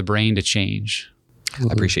for the brain to change. I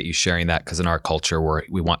appreciate you sharing that, because in our culture where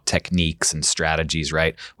we want techniques and strategies,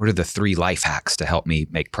 right? What are the 3 life hacks to help me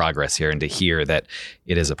make progress here, and to hear that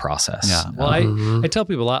it is a process? Yeah. Well, I tell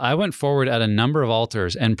people, I went forward at a number of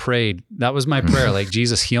altars and prayed. That was my prayer, like,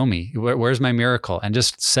 Jesus, heal me. Where's my miracle? And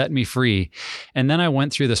just set me free. And then I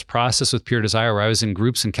went through this process with Pure Desire where I was in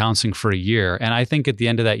groups and counseling for a year. And I think at the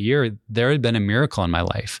end of that year, there had been a miracle in my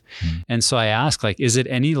life. And so I asked, like, is it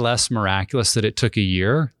any less miraculous that it took a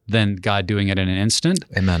year than God doing it in an instant?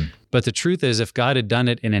 Amen. But the truth is, if God had done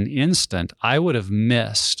it in an instant, I would have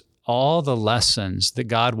missed all the lessons that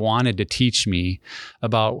God wanted to teach me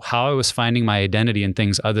about how I was finding my identity in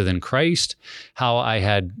things other than Christ, how I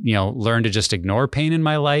had, learned to just ignore pain in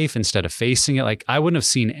my life instead of facing it. Like, I wouldn't have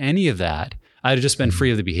seen any of that. I'd have just been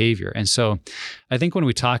free of the behavior. And so I think when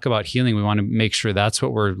we talk about healing, we want to make sure that's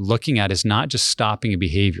what we're looking at, is not just stopping a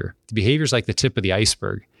behavior. The behavior is like the tip of the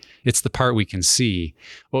iceberg. It's the part we can see.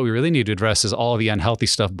 What we really need to address is all the unhealthy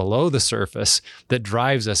stuff below the surface that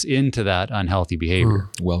drives us into that unhealthy behavior.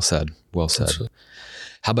 Well said. Well said.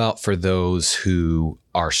 How about for those who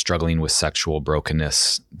are struggling with sexual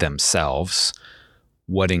brokenness themselves?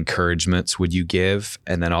 What encouragements would you give?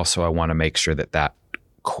 And then also, I want to make sure that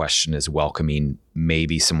question is welcoming.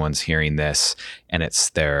 Maybe someone's hearing this and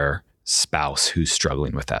it's their spouse who's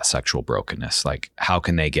struggling with that sexual brokenness. Like, how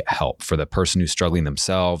can they get help for the person who's struggling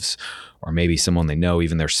themselves, or maybe someone they know,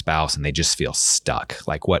 even their spouse, and they just feel stuck?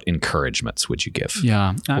 Like, what encouragements would you give?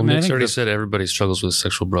 Yeah. Well, Nick's already said everybody struggles with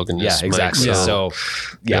sexual brokenness. Yeah, exactly. Mike,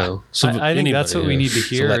 so I think that's what we need to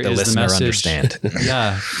hear. So let the listener understand.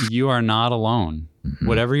 Yeah. You are not alone.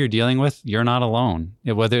 Whatever you're dealing with, you're not alone.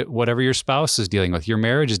 Whatever your spouse is dealing with, your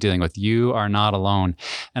marriage is dealing with, you are not alone.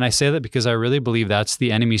 And I say that because I really believe that's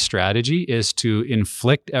the enemy's strategy, is to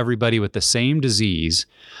inflict everybody with the same disease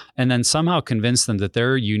and then somehow convince them that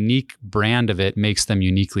their unique brand of it makes them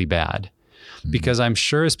uniquely bad. Because I'm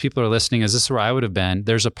sure as people are listening, as this is where I would have been,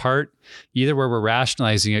 there's a part either where we're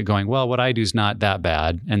rationalizing it going, well, what I do is not that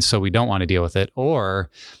bad, and so we don't want to deal with it.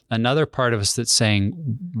 Or another part of us that's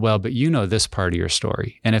saying, well, but you know this part of your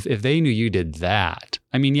story. And if they knew you did that,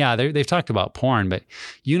 I mean, yeah, they've talked about porn, but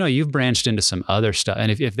you've branched into some other stuff.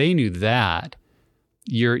 And if they knew that,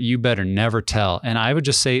 you better never tell. And I would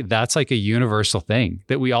just say that's like a universal thing,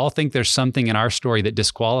 that we all think there's something in our story that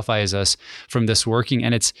disqualifies us from this working.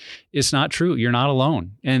 And it's not true. You're not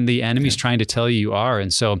alone. And the enemy's trying to tell you are.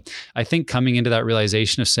 And so I think coming into that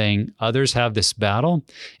realization of saying others have this battle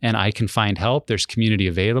and I can find help, there's community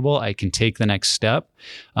available, I can take the next step,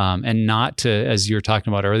 and not to, as you were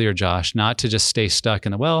talking about earlier, Josh, not to just stay stuck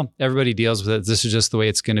in everybody deals with it, this is just the way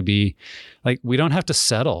it's going to be. Like, we don't have to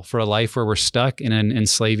settle for a life where we're stuck in an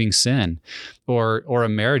enslaving sin, or a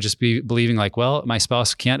marriage just believing like, well, my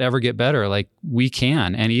spouse can't ever get better. Like we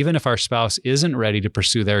can. And even if our spouse isn't ready to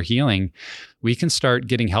pursue their healing, we can start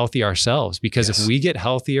getting healthy ourselves, because if we get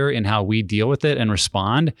healthier in how we deal with it and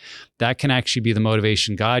respond, that can actually be the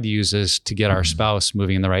motivation God uses to get our spouse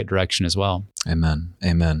moving in the right direction as well. Amen.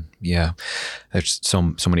 Amen. Yeah. There's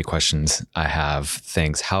so many questions I have.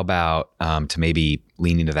 Things. How about to maybe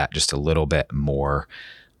lean into that just a little bit more?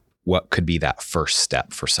 What could be that first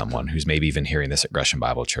step for someone who's maybe even hearing this at Gresham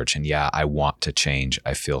Bible Church and I want to change.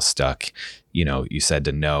 I feel stuck. You said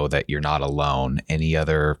to know that you're not alone. Any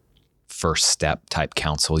other first step type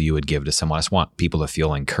counsel you would give to someone? I just want people to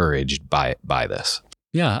feel encouraged by this.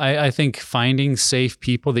 Yeah, I think finding safe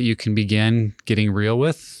people that you can begin getting real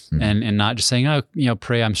with, and not just saying,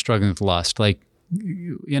 pray I'm struggling with lust. Like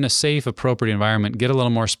in a safe, appropriate environment, get a little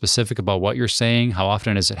more specific about what you're saying. How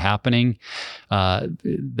often is it happening?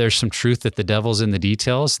 There's some truth that the devil's in the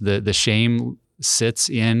details. The shame sits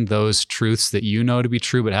in those truths that you know to be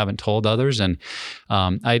true but haven't told others. And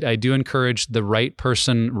I do encourage the right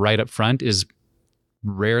person right up front is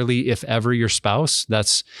rarely, if ever, your spouse.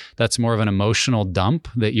 That's more of an emotional dump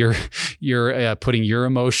that you're putting your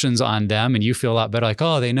emotions on them, and you feel a lot better, like,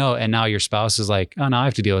 oh, they know. And now your spouse is like, oh, now I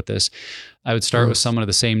have to deal with this. I would start with someone of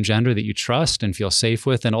the same gender that you trust and feel safe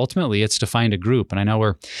with. And ultimately, it's to find a group. And I know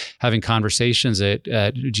we're having conversations at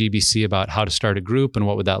GBC about how to start a group and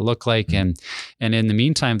what would that look like. And in the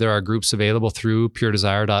meantime, there are groups available through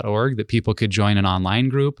puredesire.org that people could join an online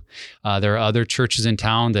group. There are other churches in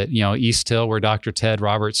town that, East Hill, where Dr. Ted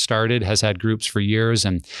Roberts started, has had groups for years.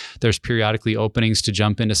 And there's periodically openings to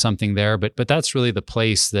jump into something there. But that's really the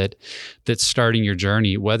place that's starting your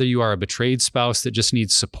journey. Whether you are a betrayed spouse that just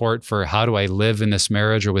needs support for how do I live in this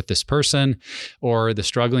marriage or with this person, or the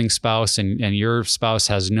struggling spouse and your spouse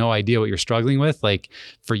has no idea what you're struggling with, like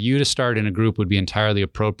for you to start in a group would be entirely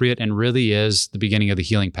appropriate and really is the beginning of the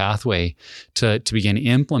healing pathway to begin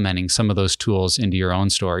implementing some of those tools into your own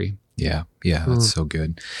story. Yeah. That's so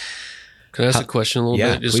good. Can I ask a question a little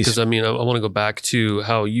bit? Just because, I want to go back to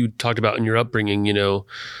how you talked about in your upbringing,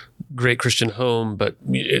 great Christian home, but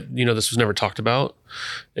this was never talked about.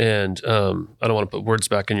 And I don't want to put words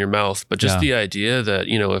back in your mouth, but just the idea that,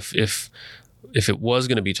 if it was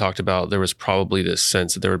going to be talked about, there was probably this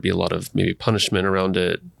sense that there would be a lot of maybe punishment around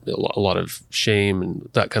it, a lot of shame and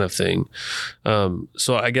that kind of thing.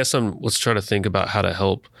 So I guess let's try to think about how to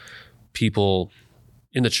help people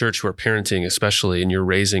in the church who are parenting, especially, and you're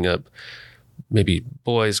raising up maybe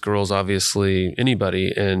boys, girls, obviously,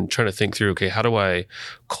 anybody, and trying to think through, okay, how do I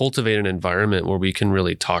cultivate an environment where we can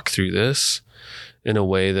really talk through this in a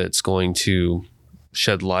way that's going to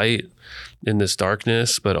shed light in this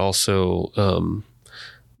darkness, but also,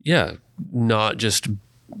 not just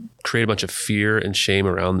create a bunch of fear and shame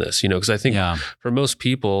around this, because I think for most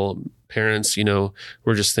people, parents,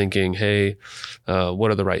 we're just thinking, hey,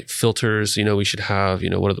 what are the right filters, we should have,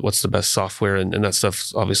 what's the best software, and that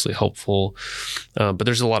stuff's obviously helpful. But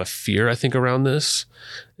there's a lot of fear, I think, around this.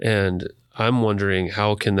 And I'm wondering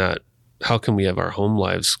how can we have our home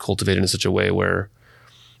lives cultivated in such a way where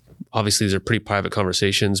obviously these are pretty private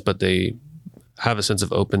conversations, but they have a sense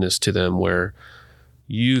of openness to them where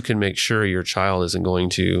you can make sure your child isn't going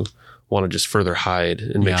to want to just further hide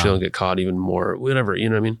and make sure they don't get caught even more, whatever, you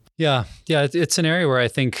know what I mean? Yeah. It's an area where I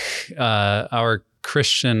think our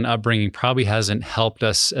Christian upbringing probably hasn't helped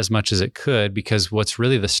us as much as it could, because what's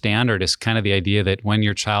really the standard is kind of the idea that when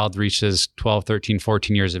your child reaches 12, 13,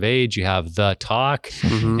 14 years of age, you have the talk.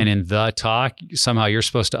 And in the talk, somehow you're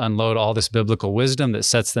supposed to unload all this biblical wisdom that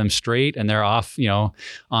sets them straight, and they're off,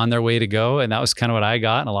 on their way to go. And that was kind of what I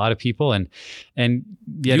got, and a lot of people. And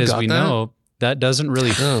yet, as we know, that doesn't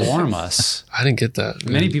really form us. I didn't get that.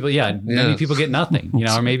 Many people, many people get nothing,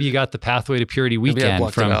 or maybe you got the Pathway to Purity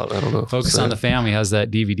weekend from I don't know. Focus on the Family has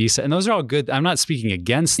that DVD set. And those are all good. I'm not speaking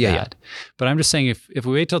against that, but I'm just saying if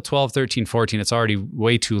we wait till 12, 13, 14, it's already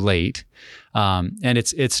way too late. And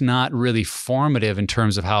it's not really formative in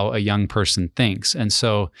terms of how a young person thinks. And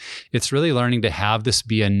so it's really learning to have this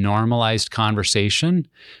be a normalized conversation.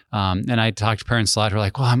 And I talk to parents a lot who are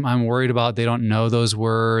like, well, I'm worried about they don't know those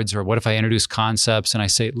words, or what if I introduce concepts? And I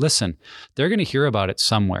say, listen, they're going to hear about it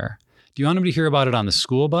somewhere. Do you want them to hear about it on the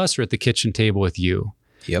school bus or at the kitchen table with you?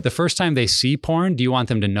 Yep. The first time they see porn, do you want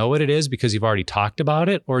them to know what it is because you've already talked about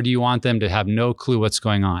it? Or do you want them to have no clue what's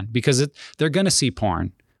going on? Because they're going to see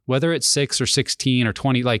porn. Whether it's 6 or 16 or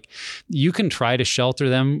 20, like you can try to shelter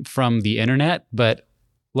them from the internet, but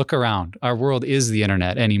Look around. Our world is the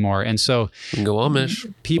internet anymore. And so go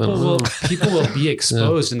Amish. People will be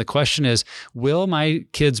exposed. And the question is, will my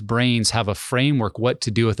kids' brains have a framework what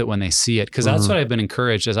to do with it when they see it? Because that's what I've been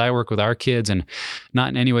encouraged as I work with our kids, and not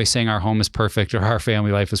in any way saying our home is perfect or our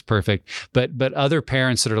family life is perfect, but other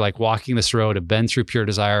parents that are like walking this road, have been through Pure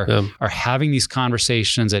Desire, are having these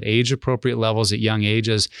conversations at age appropriate levels at young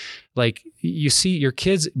ages. Like, you see your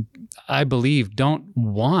kids, I believe, don't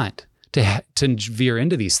want to veer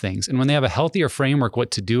into these things. And when they have a healthier framework,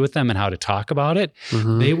 what to do with them and how to talk about it,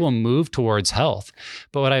 they will move towards health.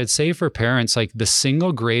 But what I would say for parents, like, the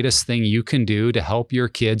single greatest thing you can do to help your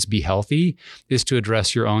kids be healthy is to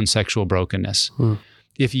address your own sexual brokenness.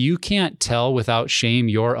 If you can't tell without shame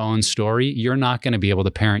your own story, you're not going to be able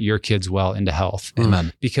to parent your kids well into health.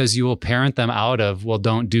 Amen. Because you will parent them out of, well,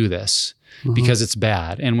 don't do this because it's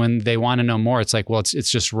bad. And when they want to know more, it's like, well,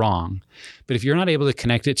 it's just wrong. But if you're not able to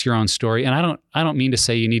connect it to your own story, and I don't mean to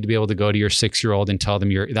say you need to be able to go to your 6-year-old and tell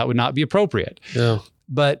them that would not be appropriate. Yeah.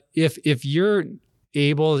 But if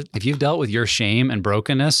you've dealt with your shame and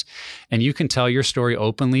brokenness, and you can tell your story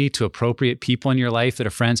openly to appropriate people in your life that are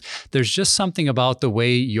friends, there's just something about the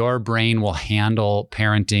way your brain will handle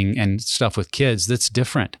parenting and stuff with kids that's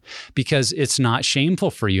different, because it's not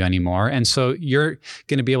shameful for you anymore. And so you're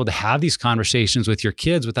going to be able to have these conversations with your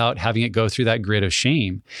kids without having it go through that grid of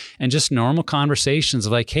shame, and just normal conversations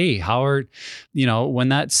of like, hey, when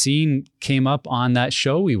that scene came up on that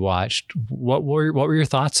show we watched, what were your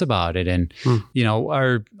thoughts about it? And,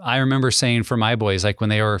 I remember saying for my boys, like when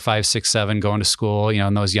they were 5, 6, 7, going to school,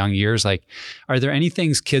 in those young years, like, are there any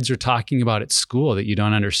things kids are talking about at school that you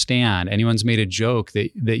don't understand? Anyone's made a joke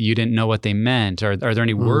that you didn't know what they meant? Or are there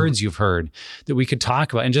any words you've heard that we could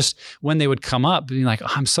talk about? And just when they would come up, being like,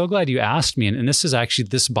 oh, I'm so glad you asked me. And this is actually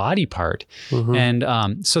this body part. And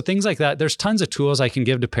so things like that, there's tons of tools I can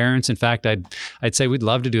give to parents. In fact, I'd say we'd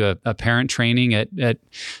love to do a parent training at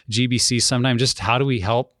GBC sometime. Just how do we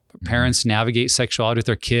help parents navigate sexuality with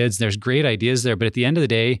their kids? There's great ideas there. But at the end of the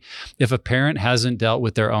day, if a parent hasn't dealt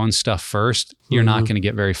with their own stuff first, you're not going to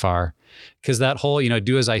get very far. Because that whole,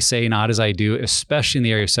 do as I say, not as I do, especially in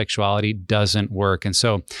the area of sexuality, doesn't work. And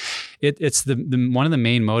so it's the one of the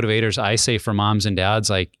main motivators I say for moms and dads,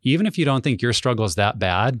 like, even if you don't think your struggle is that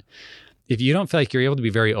bad, if you don't feel like you're able to be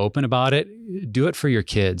very open about it, do it for your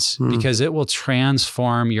kids, because it will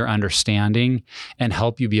transform your understanding and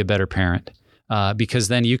help you be a better parent. Because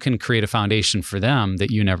then you can create a foundation for them that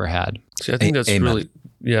you never had. See, I think that's really,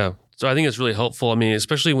 So I think it's really helpful. I mean,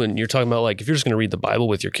 especially when you're talking about, like, if you're just going to read the Bible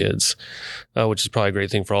with your kids, which is probably a great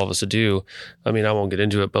thing for all of us to do. I mean, I won't get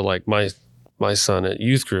into it, but like my son at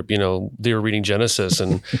youth group, they were reading Genesis,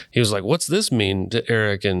 and he was like, what's this mean to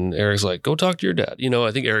Eric? And Eric's like, go talk to your dad.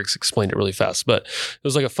 I think Eric's explained it really fast, but it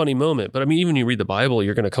was like a funny moment. But I mean, even when you read the Bible,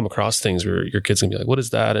 you're going to come across things where your kid's gonna be like, what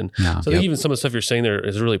is that? And so I think even some of the stuff you're saying there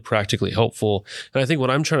is really practically helpful. And I think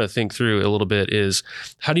what I'm trying to think through a little bit is,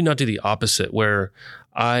 how do you not do the opposite, where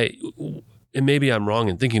and maybe I'm wrong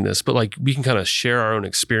in thinking this, but like, we can kind of share our own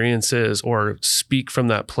experiences or speak from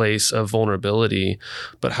that place of vulnerability.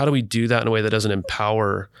 But how do we do that in a way that doesn't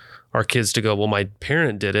empower our kids to go, well, my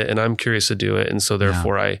parent did it and I'm curious to do it, and so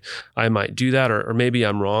therefore I might do that, or maybe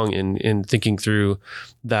I'm wrong in thinking through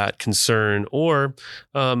that concern, or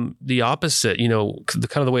the opposite, the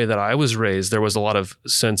kind of the way that I was raised, there was a lot of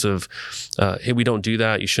sense of, hey, we don't do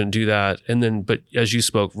that, you shouldn't do that. And then, but as you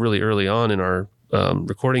spoke really early on in our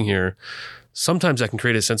recording here, sometimes that can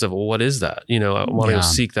create a sense of, well, what is that? I want to go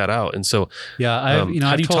seek that out. And so, how do you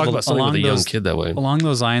talk about something with a young kid that way? Along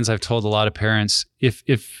those lines, I've told a lot of parents,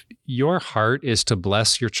 if your heart is to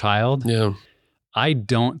bless your child, I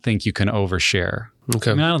don't think you can overshare.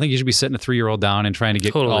 Okay. I don't think you should be sitting a 3-year-old down and trying to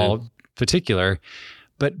get all particular,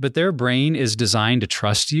 but their brain is designed to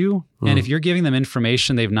trust you. And if you're giving them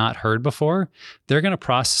information they've not heard before, they're going to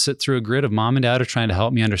process it through a grid of, mom and dad are trying to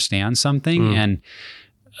help me understand something. And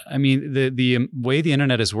I mean, the way the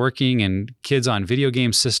internet is working, and kids on video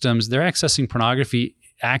game systems, they're accessing pornography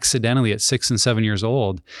accidentally at 6 and 7 years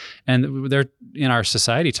old. And they're in our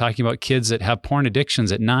society talking about kids that have porn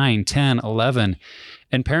addictions at 9, 10, 11,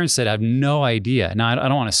 and parents that have no idea. Now, I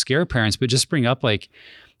don't want to scare parents, but just bring up, like,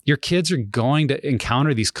 your kids are going to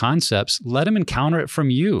encounter these concepts. Let them encounter it from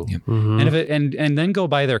you. And if and then go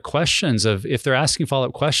by their questions of, if they're asking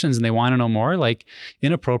follow-up questions and they want to know more, like, in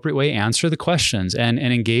an appropriate way, answer the questions and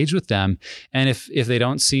engage with them. And if they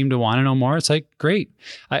don't seem to want to know more, it's like, great.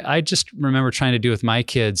 I just remember trying to do with my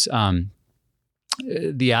kids,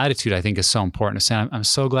 the attitude, I think, is so important to say, I'm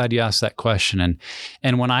so glad you asked that question.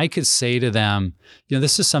 And when I could say to them,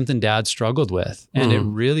 this is something Dad struggled with, and it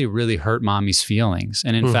really, really hurt Mommy's feelings.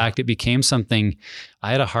 And in fact, it became something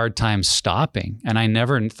I had a hard time stopping. And I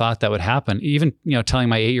never thought that would happen. Even, telling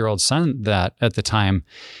my 8-year-old son that at the time,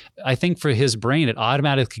 I think for his brain, it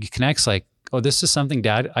automatically connects like, oh, this is something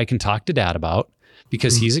I can talk to Dad about,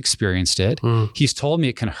 because he's experienced it. He's told me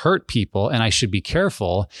it can hurt people and I should be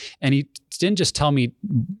careful. And he didn't just tell me,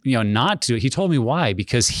 not to. He told me why,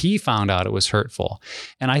 because he found out it was hurtful.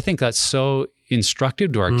 And I think that's so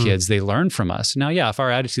instructive to our kids. They learn from us. Now, if our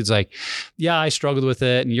attitude's like, I struggled with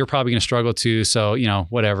it and you're probably going to struggle too. So,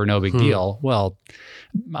 whatever, no big deal. Well,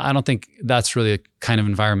 I don't think that's really the kind of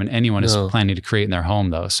environment anyone is planning to create in their home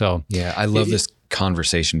though. So I love this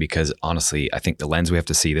conversation, because honestly, I think the lens we have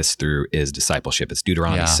to see this through is discipleship. It's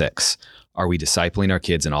Deuteronomy 6. Are we discipling our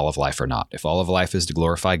kids in all of life or not? If all of life is to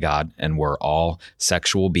glorify God and we're all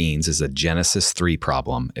sexual beings is a Genesis 3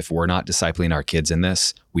 problem. If we're not discipling our kids in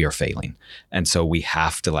this, we are failing. And so we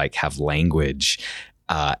have to have language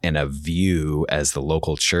and a view as the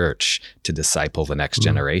local church to disciple the next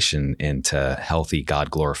generation into healthy,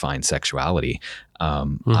 God-glorifying sexuality. I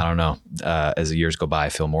don't know. As the years go by, I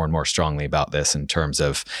feel more and more strongly about this in terms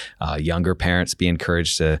of younger parents be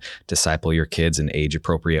encouraged to disciple your kids in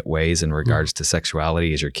age-appropriate ways in regards to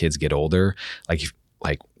sexuality as your kids get older.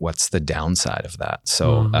 Like what's the downside of that?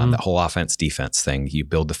 So the whole offense defense thing, you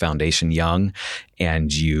build the foundation young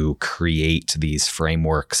and you create these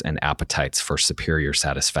frameworks and appetites for superior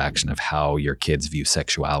satisfaction of how your kids view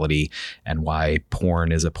sexuality and why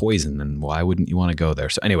porn is a poison and why wouldn't you want to go there?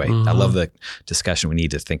 So anyway, I love the discussion. We need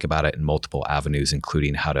to think about it in multiple avenues,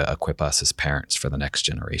 including how to equip us as parents for the next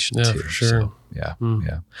generation too. For sure.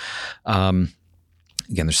 So,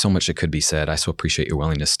 again, there's so much that could be said. I so appreciate your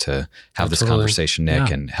willingness to have this conversation,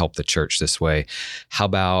 Nick, and help the church this way. How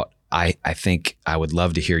about, I think I would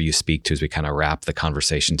love to hear you speak to, as we kind of wrap the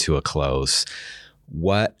conversation to a close,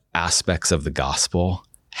 what aspects of the gospel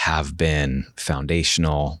have been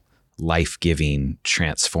foundational, life-giving,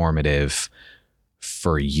 transformative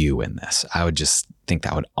for you in this? I would just think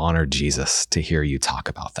that would honor Jesus to hear you talk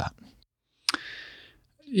about that.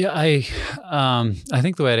 Yeah, I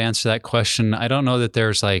think the way I'd answer that question, I don't know that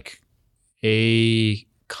there's like a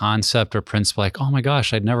concept or principle like, oh my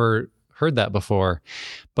gosh, I'd never heard that before.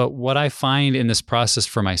 But what I find in this process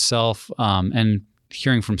for myself, and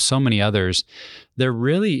hearing from so many others, there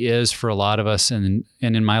really is for a lot of us and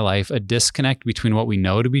in my life, a disconnect between what we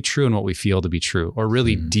know to be true and what we feel to be true, or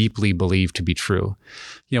really deeply believe to be true.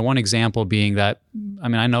 One example being that,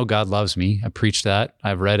 I know God loves me. I preached that.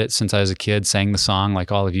 I've read it since I was a kid, sang the song like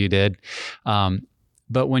all of you did.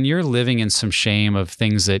 But when you're living in some shame of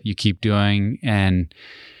things that you keep doing and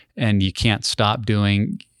you can't stop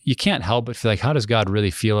doing, you can't help but feel like, how does God really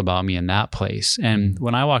feel about me in that place? And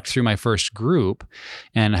when I walked through my first group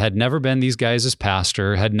and had never been these guys as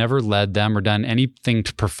pastor, had never led them or done anything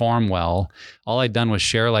to perform well, all I'd done was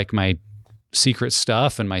share like my secret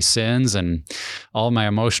stuff and my sins and all my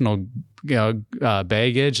emotional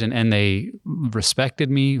baggage, and they respected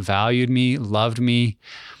me, valued me, loved me.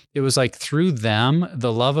 It was like through them,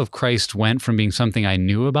 the love of Christ went from being something I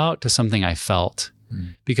knew about to something I felt.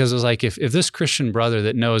 Because it was like, if this Christian brother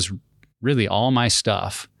that knows really all my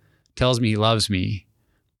stuff tells me he loves me,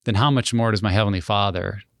 then how much more does my Heavenly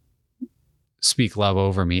Father speak love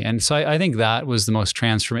over me? And so I think that was the most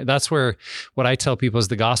transformative. That's where what I tell people is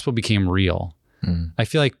the gospel became real. I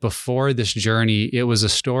feel like before this journey, it was a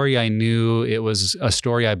story I knew, it was a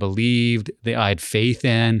story I believed, that I had faith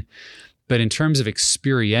in. But in terms of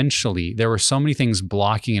experientially, there were so many things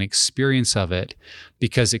blocking an experience of it,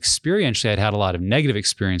 because experientially I'd had a lot of negative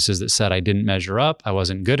experiences that said I didn't measure up, I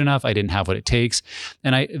wasn't good enough, I didn't have what it takes.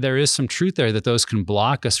 And there is some truth there that those can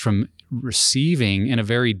block us from receiving in a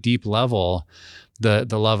very deep level the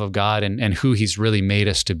love of God and who He's really made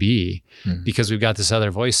us to be, because we've got this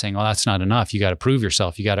other voice saying, oh, that's not enough. You got to prove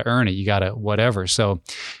yourself. You got to earn it. You got to whatever. So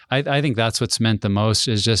I think that's what's meant the most,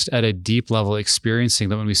 is just at a deep level experiencing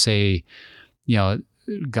that when we say,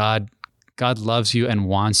 God loves you and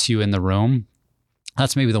wants you in the room.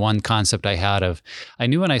 That's maybe the one concept I had of, I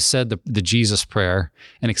knew when I said the Jesus prayer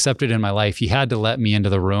and accepted it in my life, He had to let me into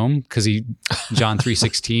the room, because John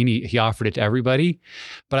 3:16, he offered it to everybody.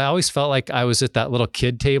 But I always felt like I was at that little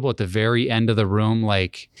kid table at the very end of the room,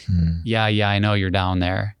 like, yeah, I know you're down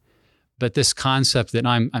there. But this concept that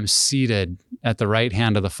I'm seated at the right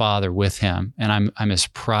hand of the Father with Him, and I'm His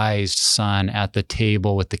prized son at the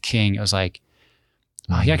table with the King. It was like,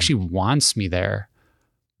 oh, He actually wants me there.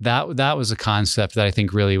 That was a concept that I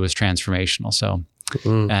think really was transformational. So,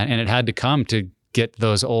 and it had to come to get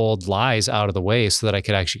those old lies out of the way so that I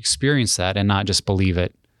could actually experience that and not just believe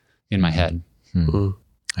it in my head. Amen.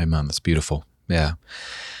 That's beautiful. Yeah.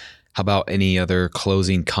 How about any other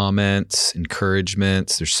closing comments,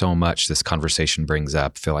 encouragements? There's so much this conversation brings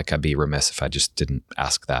up. I feel like I'd be remiss if I just didn't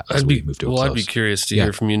ask that as we move to a close. I'd be curious to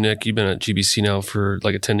hear from you, Nick. You've been at GBC now for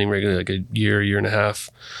like attending regularly, like a year and a half.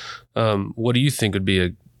 What do you think would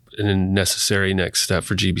be a necessary next step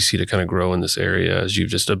for GBC to kind of grow in this area as you've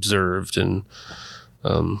just observed and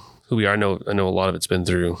who we are? I know a lot of it's been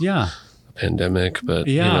through a pandemic, but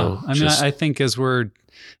I think as we're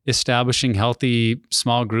establishing healthy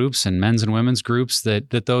small groups and men's and women's groups,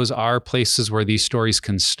 that those are places where these stories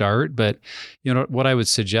can start. But what I would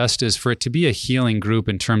suggest is for it to be a healing group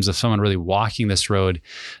in terms of someone really walking this road,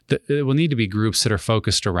 that it will need to be groups that are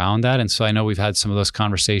focused around that. And so I know we've had some of those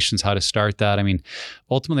conversations, how to start that. I mean,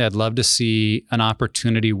 ultimately, I'd love to see an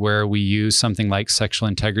opportunity where we use something like Sexual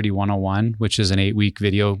Integrity 101, which is an 8-week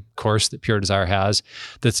video course that Pure Desire has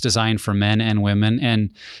that's designed for men and women,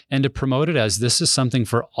 and to promote it as this is something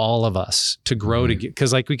for all of us to grow to get,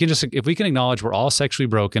 because like if we can acknowledge we're all sexually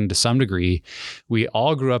broken to some degree, we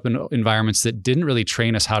all grew up in environments that didn't really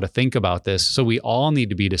train us how to think about this. So we all need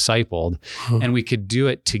to be discipled and we could do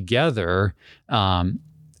it together.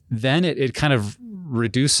 Then it kind of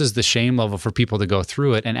reduces the shame level for people to go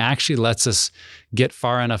through it and actually lets us get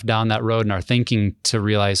far enough down that road in our thinking to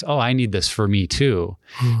realize, oh, I need this for me too.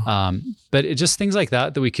 But it just things like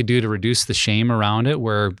that we could do to reduce the shame around it,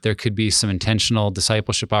 where there could be some intentional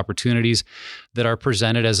discipleship opportunities that are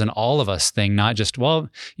presented as an all of us thing, not just, I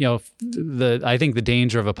think the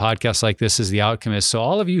danger of a podcast like this is the outcome is, so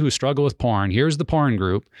all of you who struggle with porn, here's the porn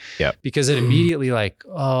group. Yeah. Because it immediately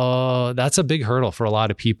that's a big hurdle for a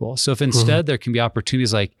lot of people. So if instead there can be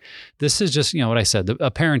opportunities like, this is just, what I said,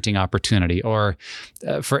 a parenting opportunity, or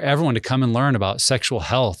for everyone to come and learn about sexual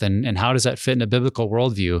health and how does that fit in a biblical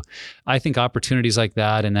worldview. I think opportunities like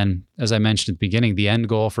that. And then, as I mentioned at the beginning, the end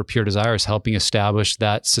goal for Pure Desire is helping establish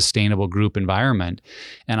that sustainable group environment.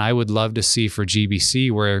 And I would love to see for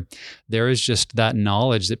GBC where there is just that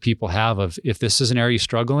knowledge that people have of, if this is an area you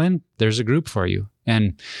struggle in, there's a group for you.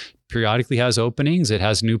 And periodically has openings. It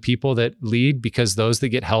has new people that lead, because those that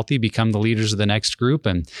get healthy become the leaders of the next group.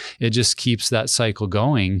 And it just keeps that cycle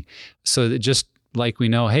going. So that just like we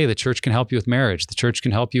know, hey, the church can help you with marriage. The church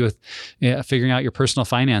can help you with figuring out your personal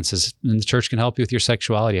finances, and the church can help you with your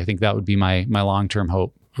sexuality. I think that would be my long-term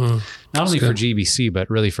hope. Not only for GBC, but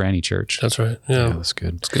really for any church. That's right. Yeah, that's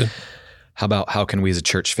good. That's good. How can we as a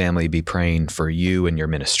church family be praying for you and your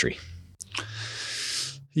ministry?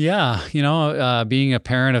 Yeah, being a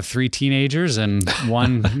parent of 3 teenagers and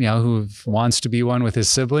one, who wants to be one with his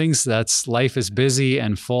siblings, life is busy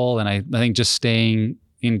and full. And I think just staying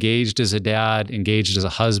engaged as a dad, engaged as a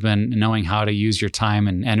husband, knowing how to use your time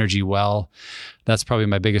and energy well, that's probably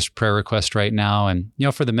my biggest prayer request right now. And,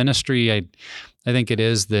 for the ministry, I think it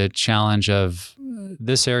is the challenge of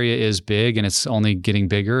this area is big and it's only getting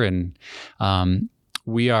bigger. And,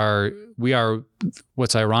 we are,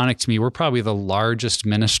 what's ironic to me, we're probably the largest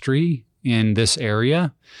ministry in this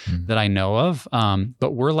area that I know of.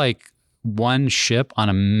 But we're like one ship on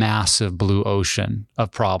a massive blue ocean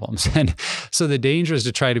of problems. And so the danger is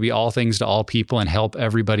to try to be all things to all people and help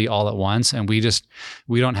everybody all at once. And we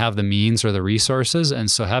don't have the means or the resources.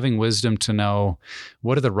 And so having wisdom to know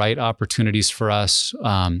what are the right opportunities for us,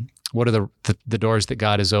 what are the doors that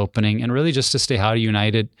God is opening, and really just to stay how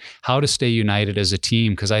to stay united as a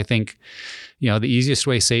team. Because I think, the easiest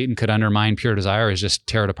way Satan could undermine Pure Desire is just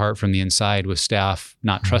tear it apart from the inside with staff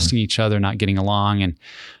not trusting each other, not getting along. And,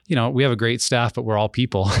 we have a great staff, but we're all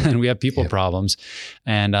people and we have people problems.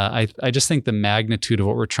 And I just think the magnitude of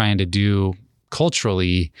what we're trying to do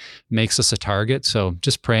culturally makes us a target. So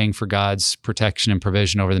just praying for God's protection and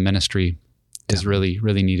provision over the ministry is really,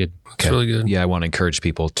 really needed. It's really good. Yeah, I want to encourage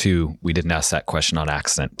people to, we didn't ask that question on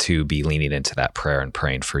accident, to be leaning into that prayer and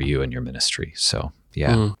praying for you and your ministry. So,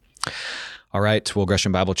 yeah. All right. Well,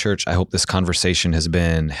 Gresham Bible Church, I hope this conversation has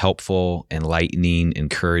been helpful, enlightening,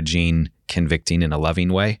 encouraging, convicting in a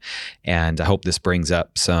loving way. And I hope this brings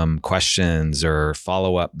up some questions or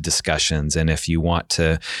follow-up discussions. And if you want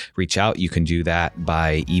to reach out, you can do that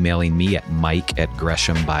by emailing me at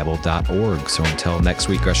mike@greshambible.org. So until next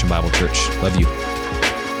week, Gresham Bible Church, love you.